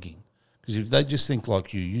way of thinking. Because if they just think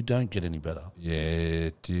like you don't get any better. Yeah,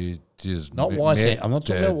 Not Whitehampton. I'm not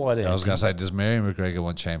talking about Whitehampton. I was going to say, does Mary McGregor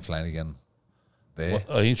want Shane Flanagan there?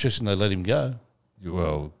 Well, interesting they let him go.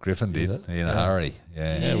 Well, Griffin did in a hurry.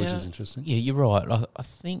 Yeah, which is interesting. Yeah, you're right. I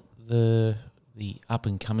think the up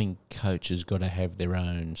and coming coaches got to have their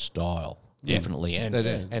own style, definitely, and They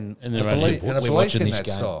do. and And I their own believe input. we're watching in this that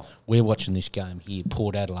game. style. We're watching this game here,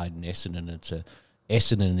 Port Adelaide and Essendon.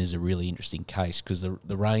 Essendon is a really interesting case because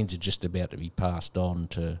the reins are just about to be passed on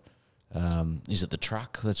to. Is it the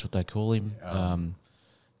truck? That's what they call him.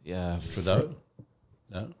 Trudeau?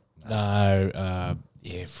 No. No,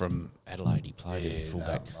 from Adelaide he played at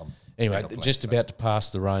fullback. Anyway, just about to pass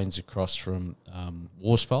the reins across from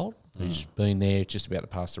Worsfold, who's been there, just about to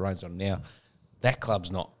pass the reins on now. That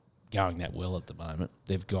club's not going that well at the moment.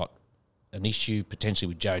 They've got an issue potentially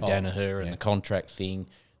with Joe Danaher and the contract thing.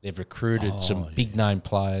 They've recruited some big-name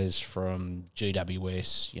players from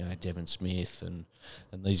GWS, Devon Smith and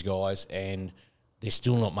these guys, and they're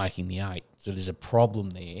still not making the 8. So there's a problem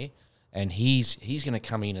there, and he's going to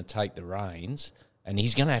come in and take the reins, and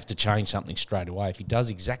he's going to have to change something straight away. If he does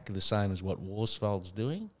exactly the same as what Worsfold's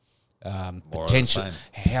doing, potentially,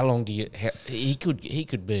 how long do you? He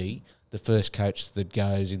could be the first coach that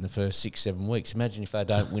goes in the first 6-7 weeks. Imagine if they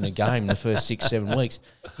don't win a game in the first 6-7 weeks,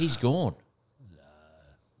 he's gone.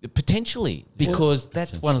 Potentially, because they're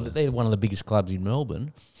one of the biggest clubs in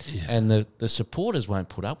Melbourne, and the supporters won't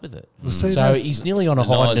put up with it. So he's nearly on a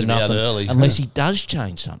high to nothing unless he does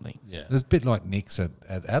change something. Yeah. It's a bit like Nick's at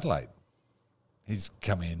Adelaide. He's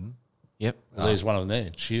come in Yep. Well, there's one of them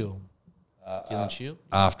there, Shield. Gillen Shield.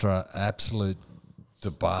 after an absolute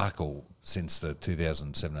debacle since the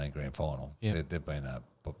 2017 grand final. Yeah. They've been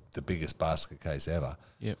the biggest basket case ever.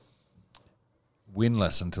 Yep.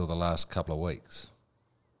 Winless until the last couple of weeks.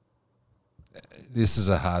 This is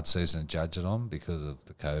a hard season to judge it on because of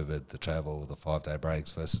the COVID, the travel, the 5-day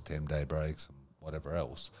breaks versus 10-day breaks and whatever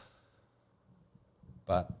else.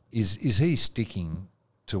 But is he sticking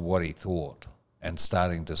to what he thought and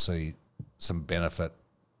starting to see some benefit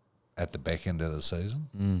at the back end of the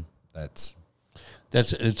season?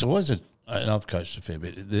 It's always and I've coached a fair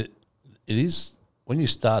bit. It is when you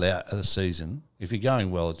start out of the season, if you're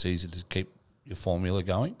going well, it's easy to keep your formula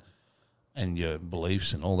going and your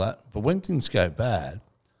beliefs and all that. But when things go bad,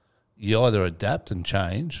 you either adapt and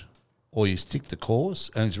change or you stick the course.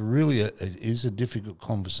 And it's really it is a difficult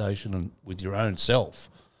conversation with your own self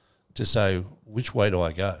to say, which way do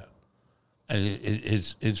I go? And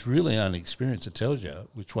it's really only experience that tells you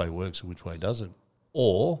which way works and which way doesn't.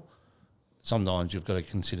 Or sometimes you've got to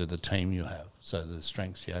consider the team you have, so the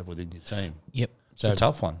strengths you have within your team. Yep. It's a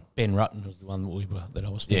tough one. Ben Rutten was the one that I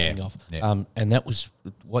was thinking of. Yeah. And that was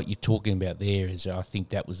what you're talking about there is I think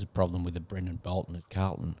that was the problem with the Brendan Bolton at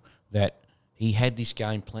Carlton, that he had this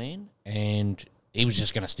game plan and he was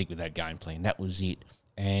just going to stick with that game plan. That was it.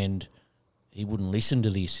 And he wouldn't listen to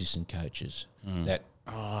the assistant coaches that,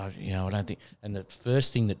 I don't think. And the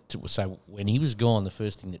first thing so when he was gone, the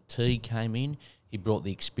first thing that Teague came in, he brought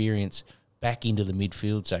the experience back into the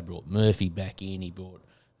midfield. So he brought Murphy back in. He brought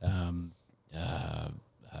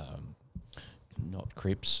not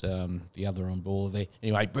Cripps, the other on board there.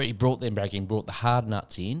 Anyway, he brought them back in, brought the hard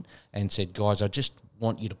nuts in and said, guys, I just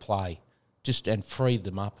want you to play. And freed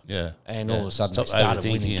them up. Yeah. And all of a sudden Stop they started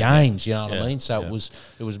winning overthinking it. games, you know what Yeah. I mean? So it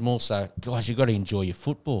was more so, guys, you've got to enjoy your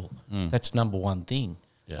football. That's number one thing.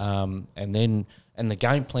 Yeah. And the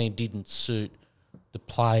game plan didn't suit the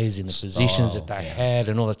players in the positions that they had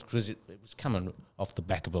and all that, because it was coming off the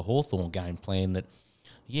back of a Hawthorn game plan that,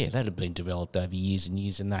 that had been developed over years and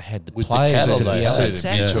years, and they had the With the players cattle to they be able had.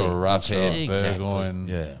 exactly. Mitchell, Roughhead, Exactly. Burgoyne.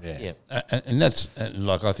 Yeah. Yeah. And that's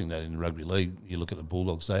like I think that in rugby league, you look at the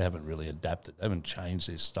Bulldogs, they haven't really adapted. They haven't changed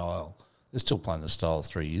their style. They're still playing the style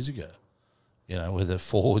 3 years ago, where the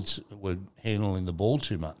forwards were handling the ball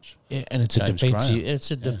too much. Yeah, and it's James a defensive. Graham.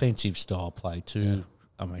 It's a defensive style play too.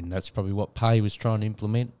 I mean, that's probably what Pay was trying to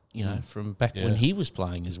implement, from back when he was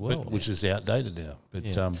playing as well. which is outdated now. But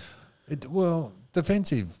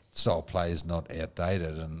Defensive style play is not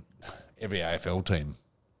outdated, and every AFL team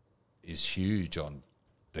is huge on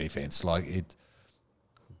defence. Like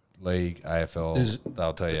league, AFL,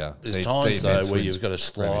 they'll tell you. there's times though where you've got to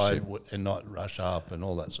slide and not rush up and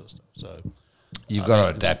all that sort of stuff. So you've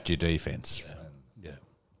got to adapt your defence. Yeah.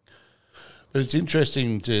 But it's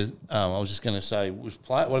interesting to. I was just going to say,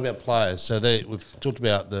 what about players? So we've talked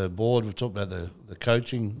about the board. We've talked about the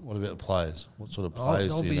coaching. What about the players? What sort of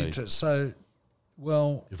players do you need? So,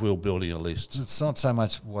 well, if we were building a list, it's not so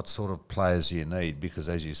much what sort of players you need, because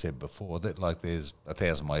as you said before, that like there's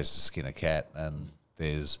 1,000 ways to skin a cat, and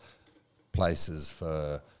there's places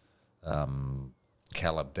for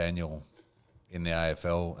Caleb Daniel in the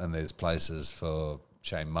AFL, and there's places for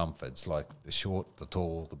Shane Mumford's, like the short, the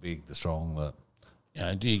tall, the big, the strong.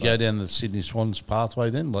 Do you go down the Sydney Swans pathway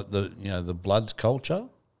then, like the Bloods culture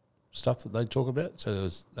stuff that they talk about? So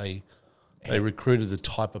they recruited the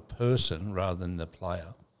type of person rather than the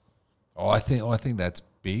player. Oh, I think that's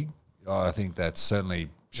big. I think that's certainly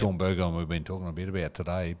Sean Burgoyne we've been talking a bit about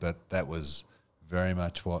today, but that was very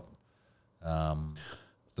much what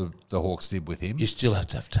the Hawks did with him. You still have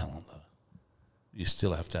to have talent, though. You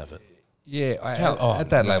still have to have it. Yeah, at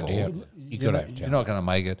that level, you're not going to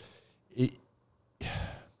make it.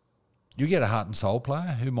 You get a heart and soul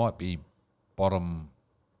player who might be bottom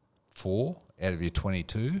 4 out of your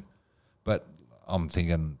 22, but I'm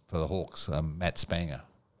thinking for the Hawks, Matt Spanger,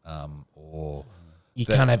 or you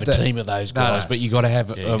can't have a team of those guys, but you got to have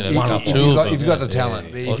one or two. If you've got the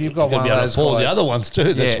talent, if you've got one of those guys, the other ones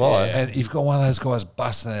too. That's why. And if you've got one of those guys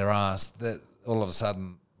busting their ass, that all of a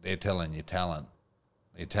sudden they're telling your talent.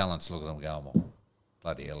 Your talent's looking at them going, well,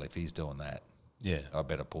 bloody hell, if he's doing that, I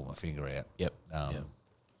better pull my finger out. Yep.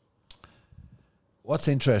 What's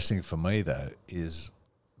interesting for me, though, is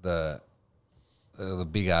the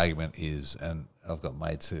big argument is, and I've got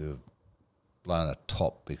mates who have blown a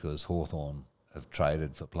top because Hawthorn have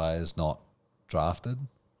traded for players not drafted,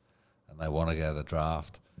 and they want to go to the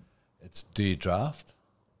draft. It's, do you draft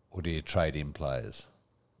or do you trade in players?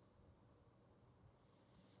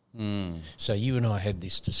 So you and I had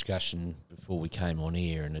this discussion before we came on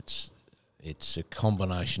air, and it's a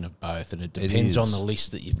combination of both, and it depends on the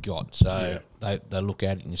list that you've got. So they look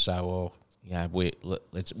at it and you say, well,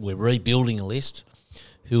 we're rebuilding a list.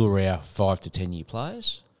 Who are our 5 to 10 year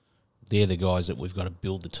players? They're the guys that we've got to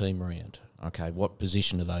build the team around. Okay, what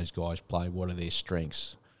position do those guys play? What are their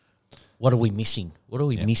strengths? What are we missing? What are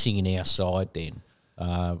we missing in our side then?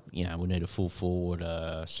 We need a full forward,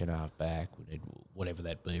 centre half back, we need whatever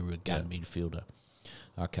that be, a gun midfielder.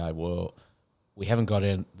 Okay, well, we haven't got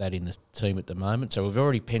that in the team at the moment, so we've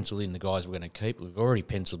already penciled in the guys we're going to keep. We've already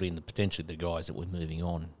penciled in potentially the guys that we're moving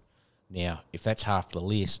on. Now, if that's half the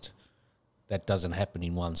list, that doesn't happen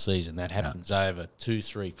in one season. That happens over 2,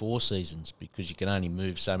 3, 4 seasons, because you can only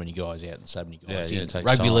move so many guys out and so many guys in.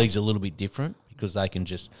 Rugby league's a little bit different, because they can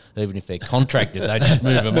just, even if they're contracted, they just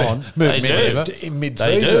move them on. In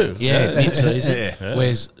mid-season. Mid-season.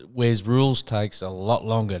 Whereas rules takes a lot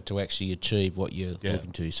longer to actually achieve what you're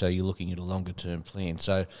looking to. So you're looking at a longer-term plan.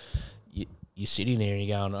 So you're sitting there and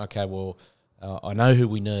you're going, okay, well, I know who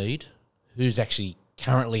we need, who's actually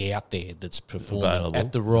currently out there that's performing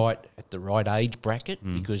at the right age bracket.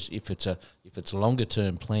 Because if it's a longer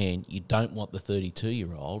term plan, you don't want the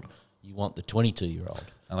 32-year-old, you want the 22-year-old.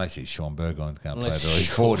 Unless he's Sean Burgoyne, can't play till he's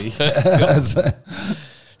 40.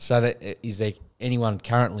 So is there anyone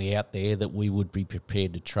currently out there that we would be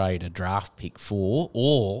prepared to trade a draft pick for,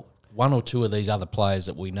 or one or two of these other players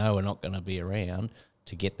that we know are not going to be around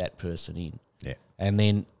to get that person in? Yeah. And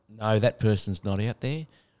then, no, that person's not out there.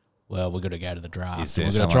 Well, we've got to go to the draft.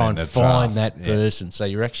 We're going to try and find that person. So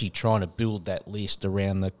you're actually trying to build that list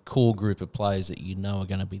around the core group of players that you know are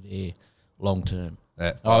going to be there long term.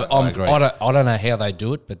 I agree. I don't know how they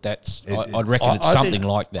do it, but I'd reckon it's something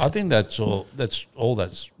like that. I think that's all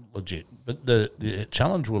that's legit. But the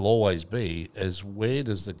challenge will always be is, where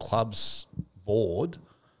does the club's board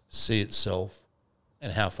see itself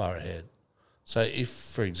and how far ahead? So if,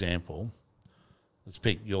 for example, let's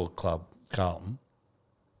pick your club, Carlton,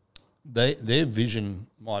 their vision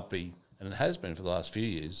might be, and it has been for the last few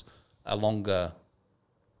years, a longer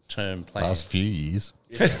term plan. Last few years.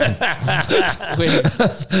 How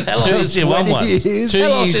long since you won one? 2 years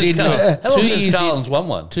into Carlton's won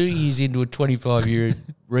one. 2 years into a 25-year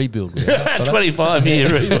rebuild. 25-year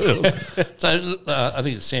rebuild. So I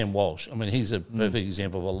think it's Sam Walsh. I mean, he's a perfect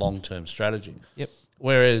example of a long-term strategy. Yep.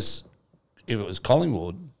 Whereas if it was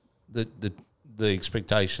Collingwood, the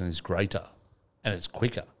expectation is greater and it's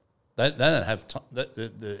quicker. They don't have time.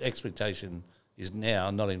 The expectation is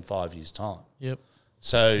now, not in 5 years' time. Yep.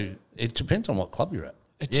 So it depends on what club you're at.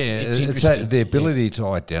 It's interesting. the ability to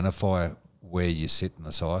identify where you sit in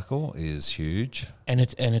the cycle is huge. And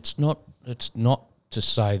it's not to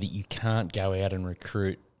say that you can't go out and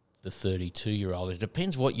recruit the 32-year-old. It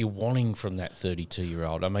depends what you're wanting from that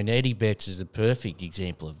 32-year-old. I mean, Eddie Betts is the perfect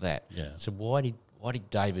example of that. Yeah. So why did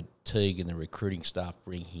David Teague and the recruiting staff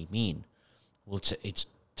bring him in? Well, it's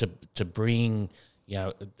to bring,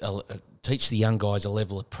 teach the young guys a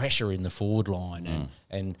level of pressure in the forward line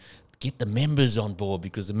and get the members on board,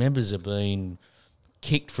 because the members have been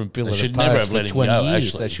kicked from pillar to post for 20 years.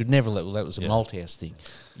 Actually. They should never let. Well, that was a Malthouse thing.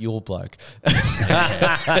 Your bloke.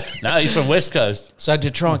 No, he's from West Coast. So to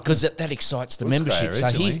try, because that excites the membership. So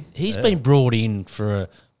originally. he's been brought in for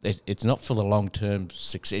it's not for the long term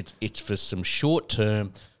success. It's for some short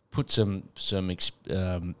term. Put some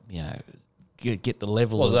get the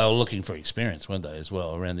level. Well, of, they were looking for experience, weren't they, as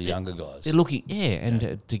well, around the younger guys? they're looking,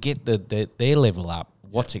 and to get their level up,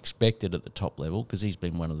 what's expected at the top level, because he's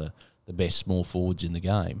been one of the best small forwards in the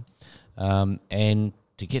game, and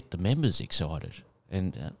to get the members excited.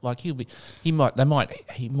 And he might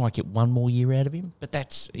get one more year out of him,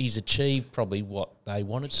 but he's achieved probably what they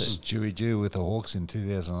wanted to. Stewie Dew with the Hawks in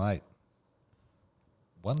 2008.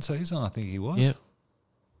 One season, I think he was. Yep.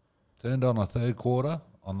 Turned on a third quarter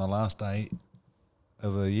on the last day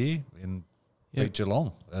of the year in beat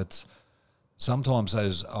Geelong. It's sometimes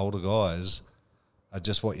those older guys are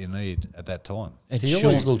just what you need at that time. And He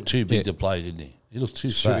always looked too big to play, didn't he? He looked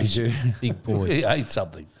too fast. big boy. He ate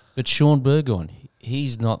something. But Sean Burgoyne,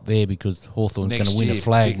 he's not there because Hawthorn's going to win a year,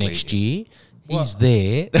 flag particularly. next year. He's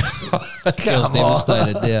there. Girls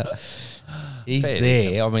devastated now. He's Fair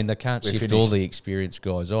there. I mean, they can't We're shift all finished. the experienced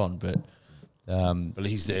guys on, but But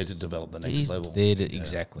he's there to develop the next he's level. there to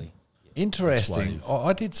exactly. Interesting. Wave.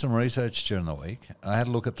 I did some research during the week. I had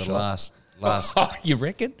a look at the last Oh, you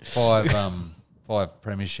reckon? five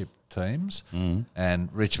premiership teams, and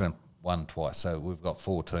Richmond won twice. So we've got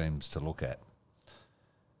 4 teams to look at.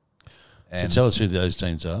 So And tell us who those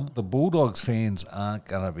teams are. the Bulldogs fans aren't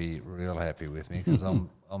going to be real happy with me because I'm.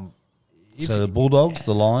 So the Bulldogs,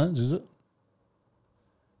 the Lions, is it?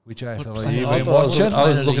 Which AFL are planet you are been you I on? was, watching? I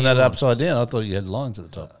was looking at it upside down. I thought you had Lions at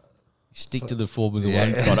the top. Stick to the Formula Yeah.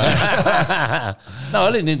 One, Cotto. No,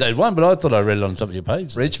 I didn't think they'd won, but I thought I read it on top of your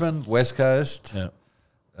page. Richmond, West Coast. Yeah.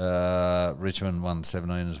 Richmond won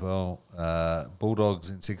 17 as well. Bulldogs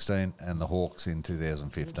in 16 and the Hawks in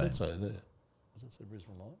 2015. What's that say there? Does it say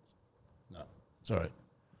Brisbane Lions? No. Sorry.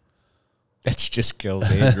 That's just girls'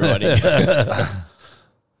 handwriting.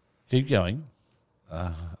 Keep going.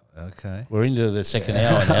 Okay. We're into the second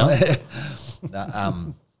hour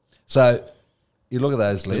now. So you look at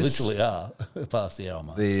those We lists. literally are past the hour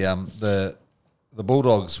mark. The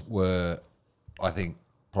Bulldogs were, I think,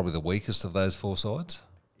 probably the weakest of those 4 sides.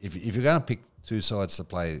 If you're going to pick 2 sides to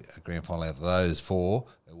play a grand final out of those 4,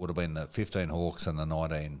 it would have been the 15 Hawks and the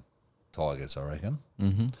 19 Tigers, I reckon.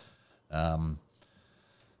 Mm-hmm.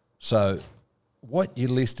 So what your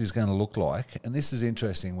list is going to look like, and this is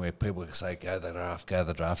interesting where people say, go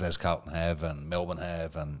the draft, as Carlton have and Melbourne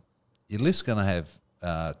have, and your list's going to have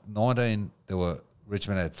 19,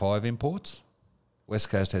 Richmond had 5 imports, West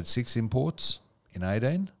Coast had 6 imports in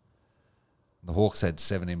 18, the Hawks had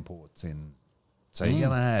 7 imports in, so you're going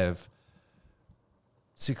to have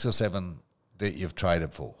 6 or 7 that you've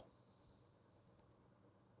traded for.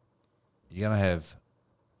 You're going to have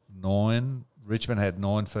 9. Richmond had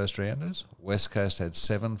 9 first rounders. West Coast had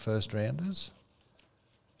 7 first rounders.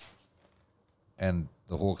 And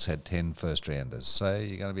the Hawks had 10 first rounders. So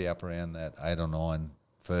you're going to be up around that 8 or 9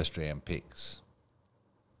 first round picks.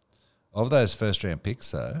 Of those first round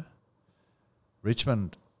picks, though,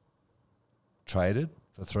 Richmond traded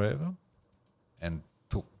for 3 of them and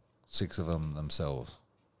took 6 of them themselves.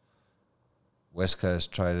 West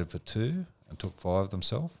Coast traded for 2 and took 5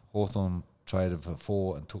 themselves. Hawthorn traded for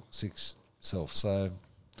 4 and took 6 themselves. So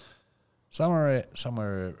somewhere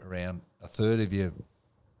around a third of your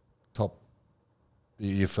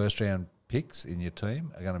first round picks in your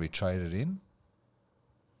team are going to be traded in,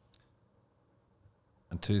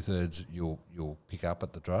 and 2/3 you'll pick up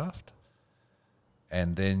at the draft,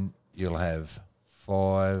 and then you'll have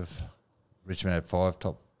 5. Richmond had 5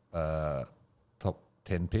 top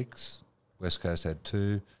 10 picks. West Coast had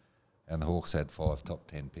 2, and the Hawks had 5 top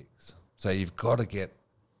 10 picks. So you've got to get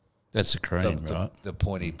That's the cream, right? the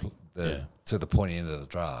pointy to the pointy end of the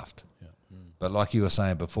draft. Yeah. But like you were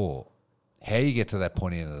saying before, how you get to that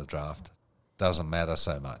pointy end of the draft doesn't matter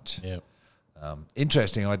so much. Yep.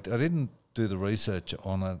 Interesting. I didn't do the research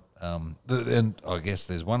on it. And I guess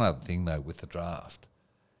there's one other thing though with the draft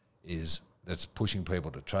is that's pushing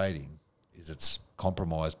people to trading is it's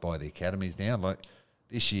compromised by the academies now. Like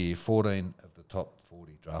this year, 14 of the top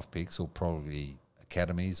 40 draft picks will probably be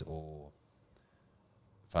academies or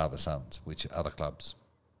father-sons, which other clubs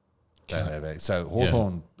don't have. So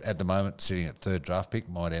Hawthorn at the moment sitting at third draft pick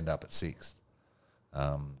might end up at sixth.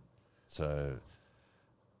 So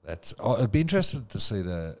that's. I'd be interested to see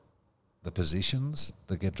the positions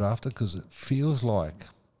that get drafted because it feels like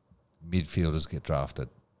midfielders get drafted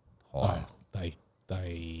high.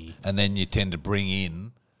 They And then you tend to bring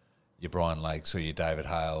in your Brian Lakes or your David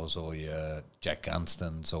Hales or your Jack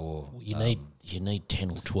Gunstons or you need 10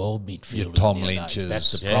 or 12 midfielders. your Tom nowadays. Lynch's.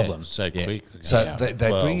 That's the Yeah, problem. so quick. So Yeah. they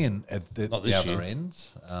Well, bring in at not the this other year.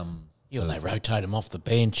 ends. Yeah, they rotate them off the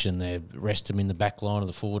bench and they rest them in the back line or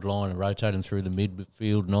the forward line and rotate them through the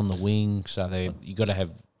midfield and on the wing. So you got to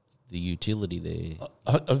have the utility there.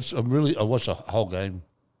 I watched a whole game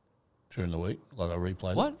during the week, like I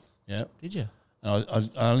replayed. What? It. Yeah. Did you? And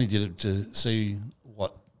I only did it to see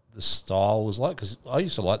what the style was like because I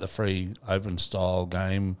used to like the free open style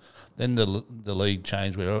game. Then the league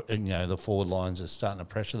changed where the forward lines are starting to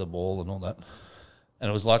pressure the ball and all that, and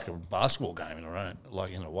it was like a basketball game in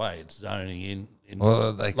a way. It's zoning in.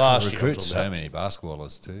 Well, they last year I'm recruit talking so about. many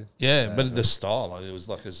basketballers too. Yeah, but the style, it was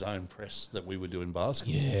like a zone press that we would do in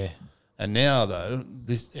basketball. Yeah. And now though,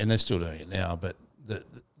 and they're still doing it now, but the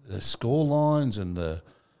score lines and the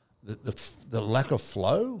lack of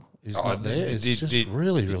flow is not there. It's just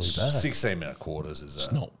really, really bad. 16-minute quarters is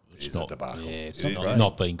a debacle. Yeah, it's It is, not, right?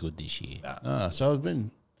 not been good this year. So I've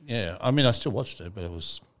been, I mean, I still watched it, but it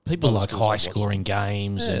was People one of like the schools I high watched. scoring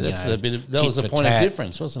games. Yeah, and, that's you know, the bit of- that tit was the for point of tat.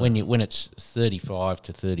 difference, wasn't it? When it's 35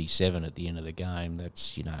 to 37 at the end of the game,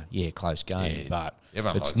 that's close game, but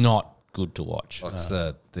everyone it's likes- not good to watch. Like it's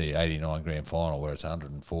the 89 grand final where it's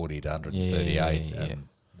 140 to 138. Yeah. And,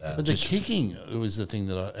 But the kicking was the thing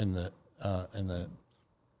that in the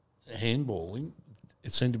handballing,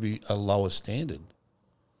 it seemed to be a lower standard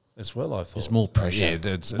as well. I thought There's more pressure. yeah,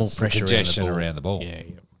 it's more the pressure congestion around around the ball. Yeah.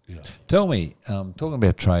 Tell me, talking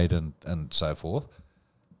about trade and so forth,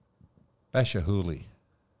 Basher Hooley,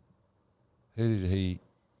 who did he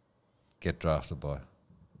get drafted by?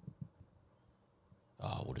 Oh,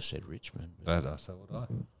 I would have said Richmond. But So would I.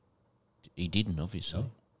 he didn't, obviously.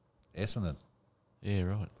 Essendon. Yeah,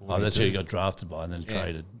 right. Oh, that's who he got drafted by and then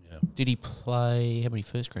traded. Yeah. Did he play? How many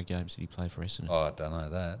first grade games did he play for Essendon? Oh, I don't know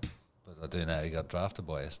that, but I do know he got drafted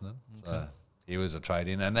by Essendon. So he was a trade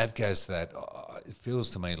in, and that goes to that. It feels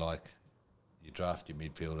to me like you draft your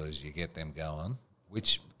midfielders, you get them going,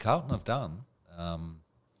 which Carlton have done.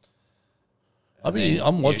 I mean,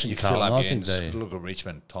 I'm watching Carlton. I think they. look at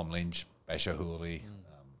Richmond, Tom Lynch, Basher Hooley.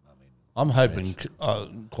 I'm hoping,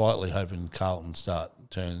 quietly hoping Carlton start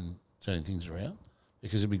turning things around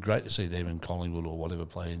because it'd be great to see them in Collingwood or whatever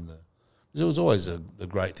play in the. Because it was always the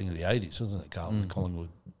great thing of the 80s, wasn't it? Carlton and Collingwood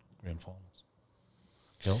grand finals.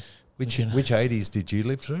 Kel? Which 80s did you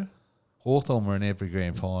live through? Hawthorn were in every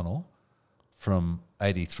grand final from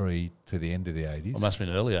 83 to the end of the 80s. It must have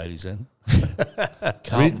been early 80s then.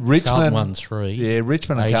 Carlton, Richmond Carlton won 3. Yeah,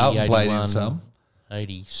 Richmond and 80, Carlton played in 81, some.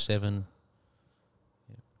 87.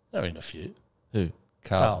 They're in a few. Who?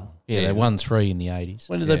 Carlton. Yeah, they won 3 in the 80s.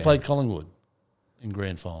 When did they play Collingwood in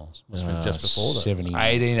grand finals? Must have been just before that. 70.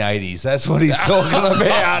 1880s. That's what he's talking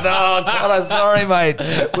about. Oh, God, I'm sorry, mate.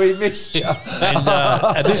 We missed you. And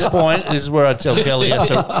at this point, this is where I tell Kelly.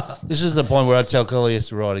 This is the point where I tell Kelly he has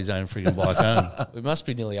to ride his own freaking bike home. We must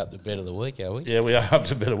be nearly up to bet of the week, are we? Yeah, we are up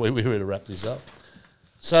to better. We're ready to wrap this up.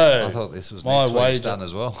 So I thought this was my next week's wager- done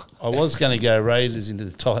as well. I was going to go Raiders into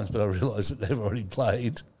the Titans, but I realised that they've already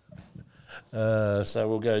played. So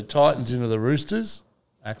we'll go Titans into the Roosters.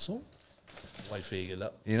 Axel, wait for you to get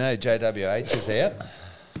up. You know, JWH is out,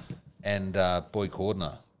 and Boy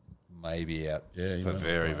Cordner may be out. Yeah, he for might be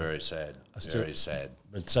very, very sad. still- Very sad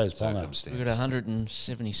But so's Ponga. circumstance. We've got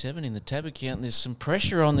 177 in the tab account. And there's some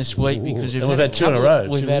pressure on this week because And we've had 2 in a row.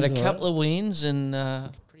 We've 2 had wins a in a row. couple of wins and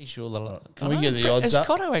pretty sure they'll. Can we get the odds Has up?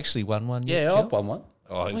 Cotto actually won one yet? Yeah, Kel? I won one.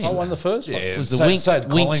 Oh, I won the first one. yeah, Was the so- Wink- so Wink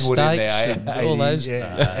Collingwood in Stakes the and all those?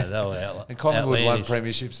 Yeah. They were out, And Collingwood won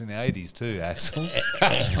outlandish. premierships in the 80s too, Axel.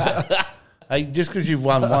 Hey, just because you've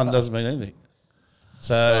won one doesn't mean anything.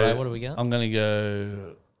 So Righto, what do we got? I'm going to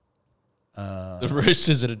go. The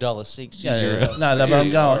Roosters at $1.06. Yeah. No, but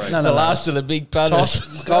I'm going. No, The last of the big punters.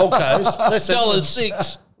 Toss Gold Coast. Listen,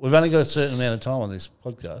 $1.06. we've only got a certain amount of time on this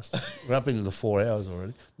podcast. We're up into the 4 hours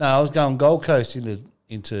already. No, I was going Gold Coast into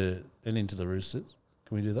the Roosters.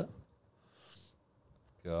 Can we do that?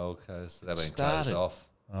 Gold Coast. They've been Started. closed off.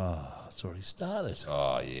 Oh, it's already started.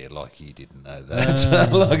 Oh, yeah, like you didn't know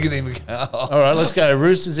that. Look at him go. All right, let's go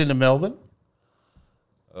Roosters into Melbourne.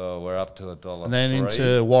 Oh, we're up to $1.03. And then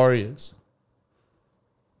into Warriors.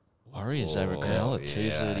 Warriors over Cronulla, yeah.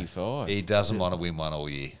 235. He doesn't want to win one all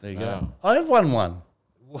year. There you go. I have won one.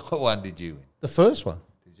 What one did you win? The first one.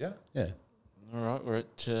 Did you? Yeah. All right, we're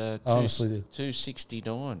at I honestly did.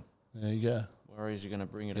 269. There you go. Warriors are going to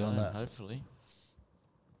bring it Get on home, that. hopefully.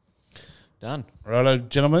 Done. Righto,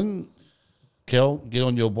 gentlemen. Kel, get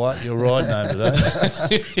on your bike. You're riding home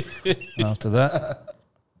today. After that.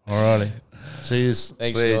 All righty. See you.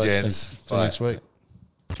 Thanks, See you, guys. gents. See you next week.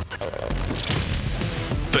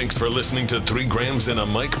 Thanks for listening to 3 Grams and a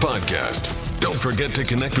Mic podcast. Don't forget to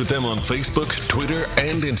connect with them on Facebook, Twitter,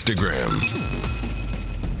 and Instagram.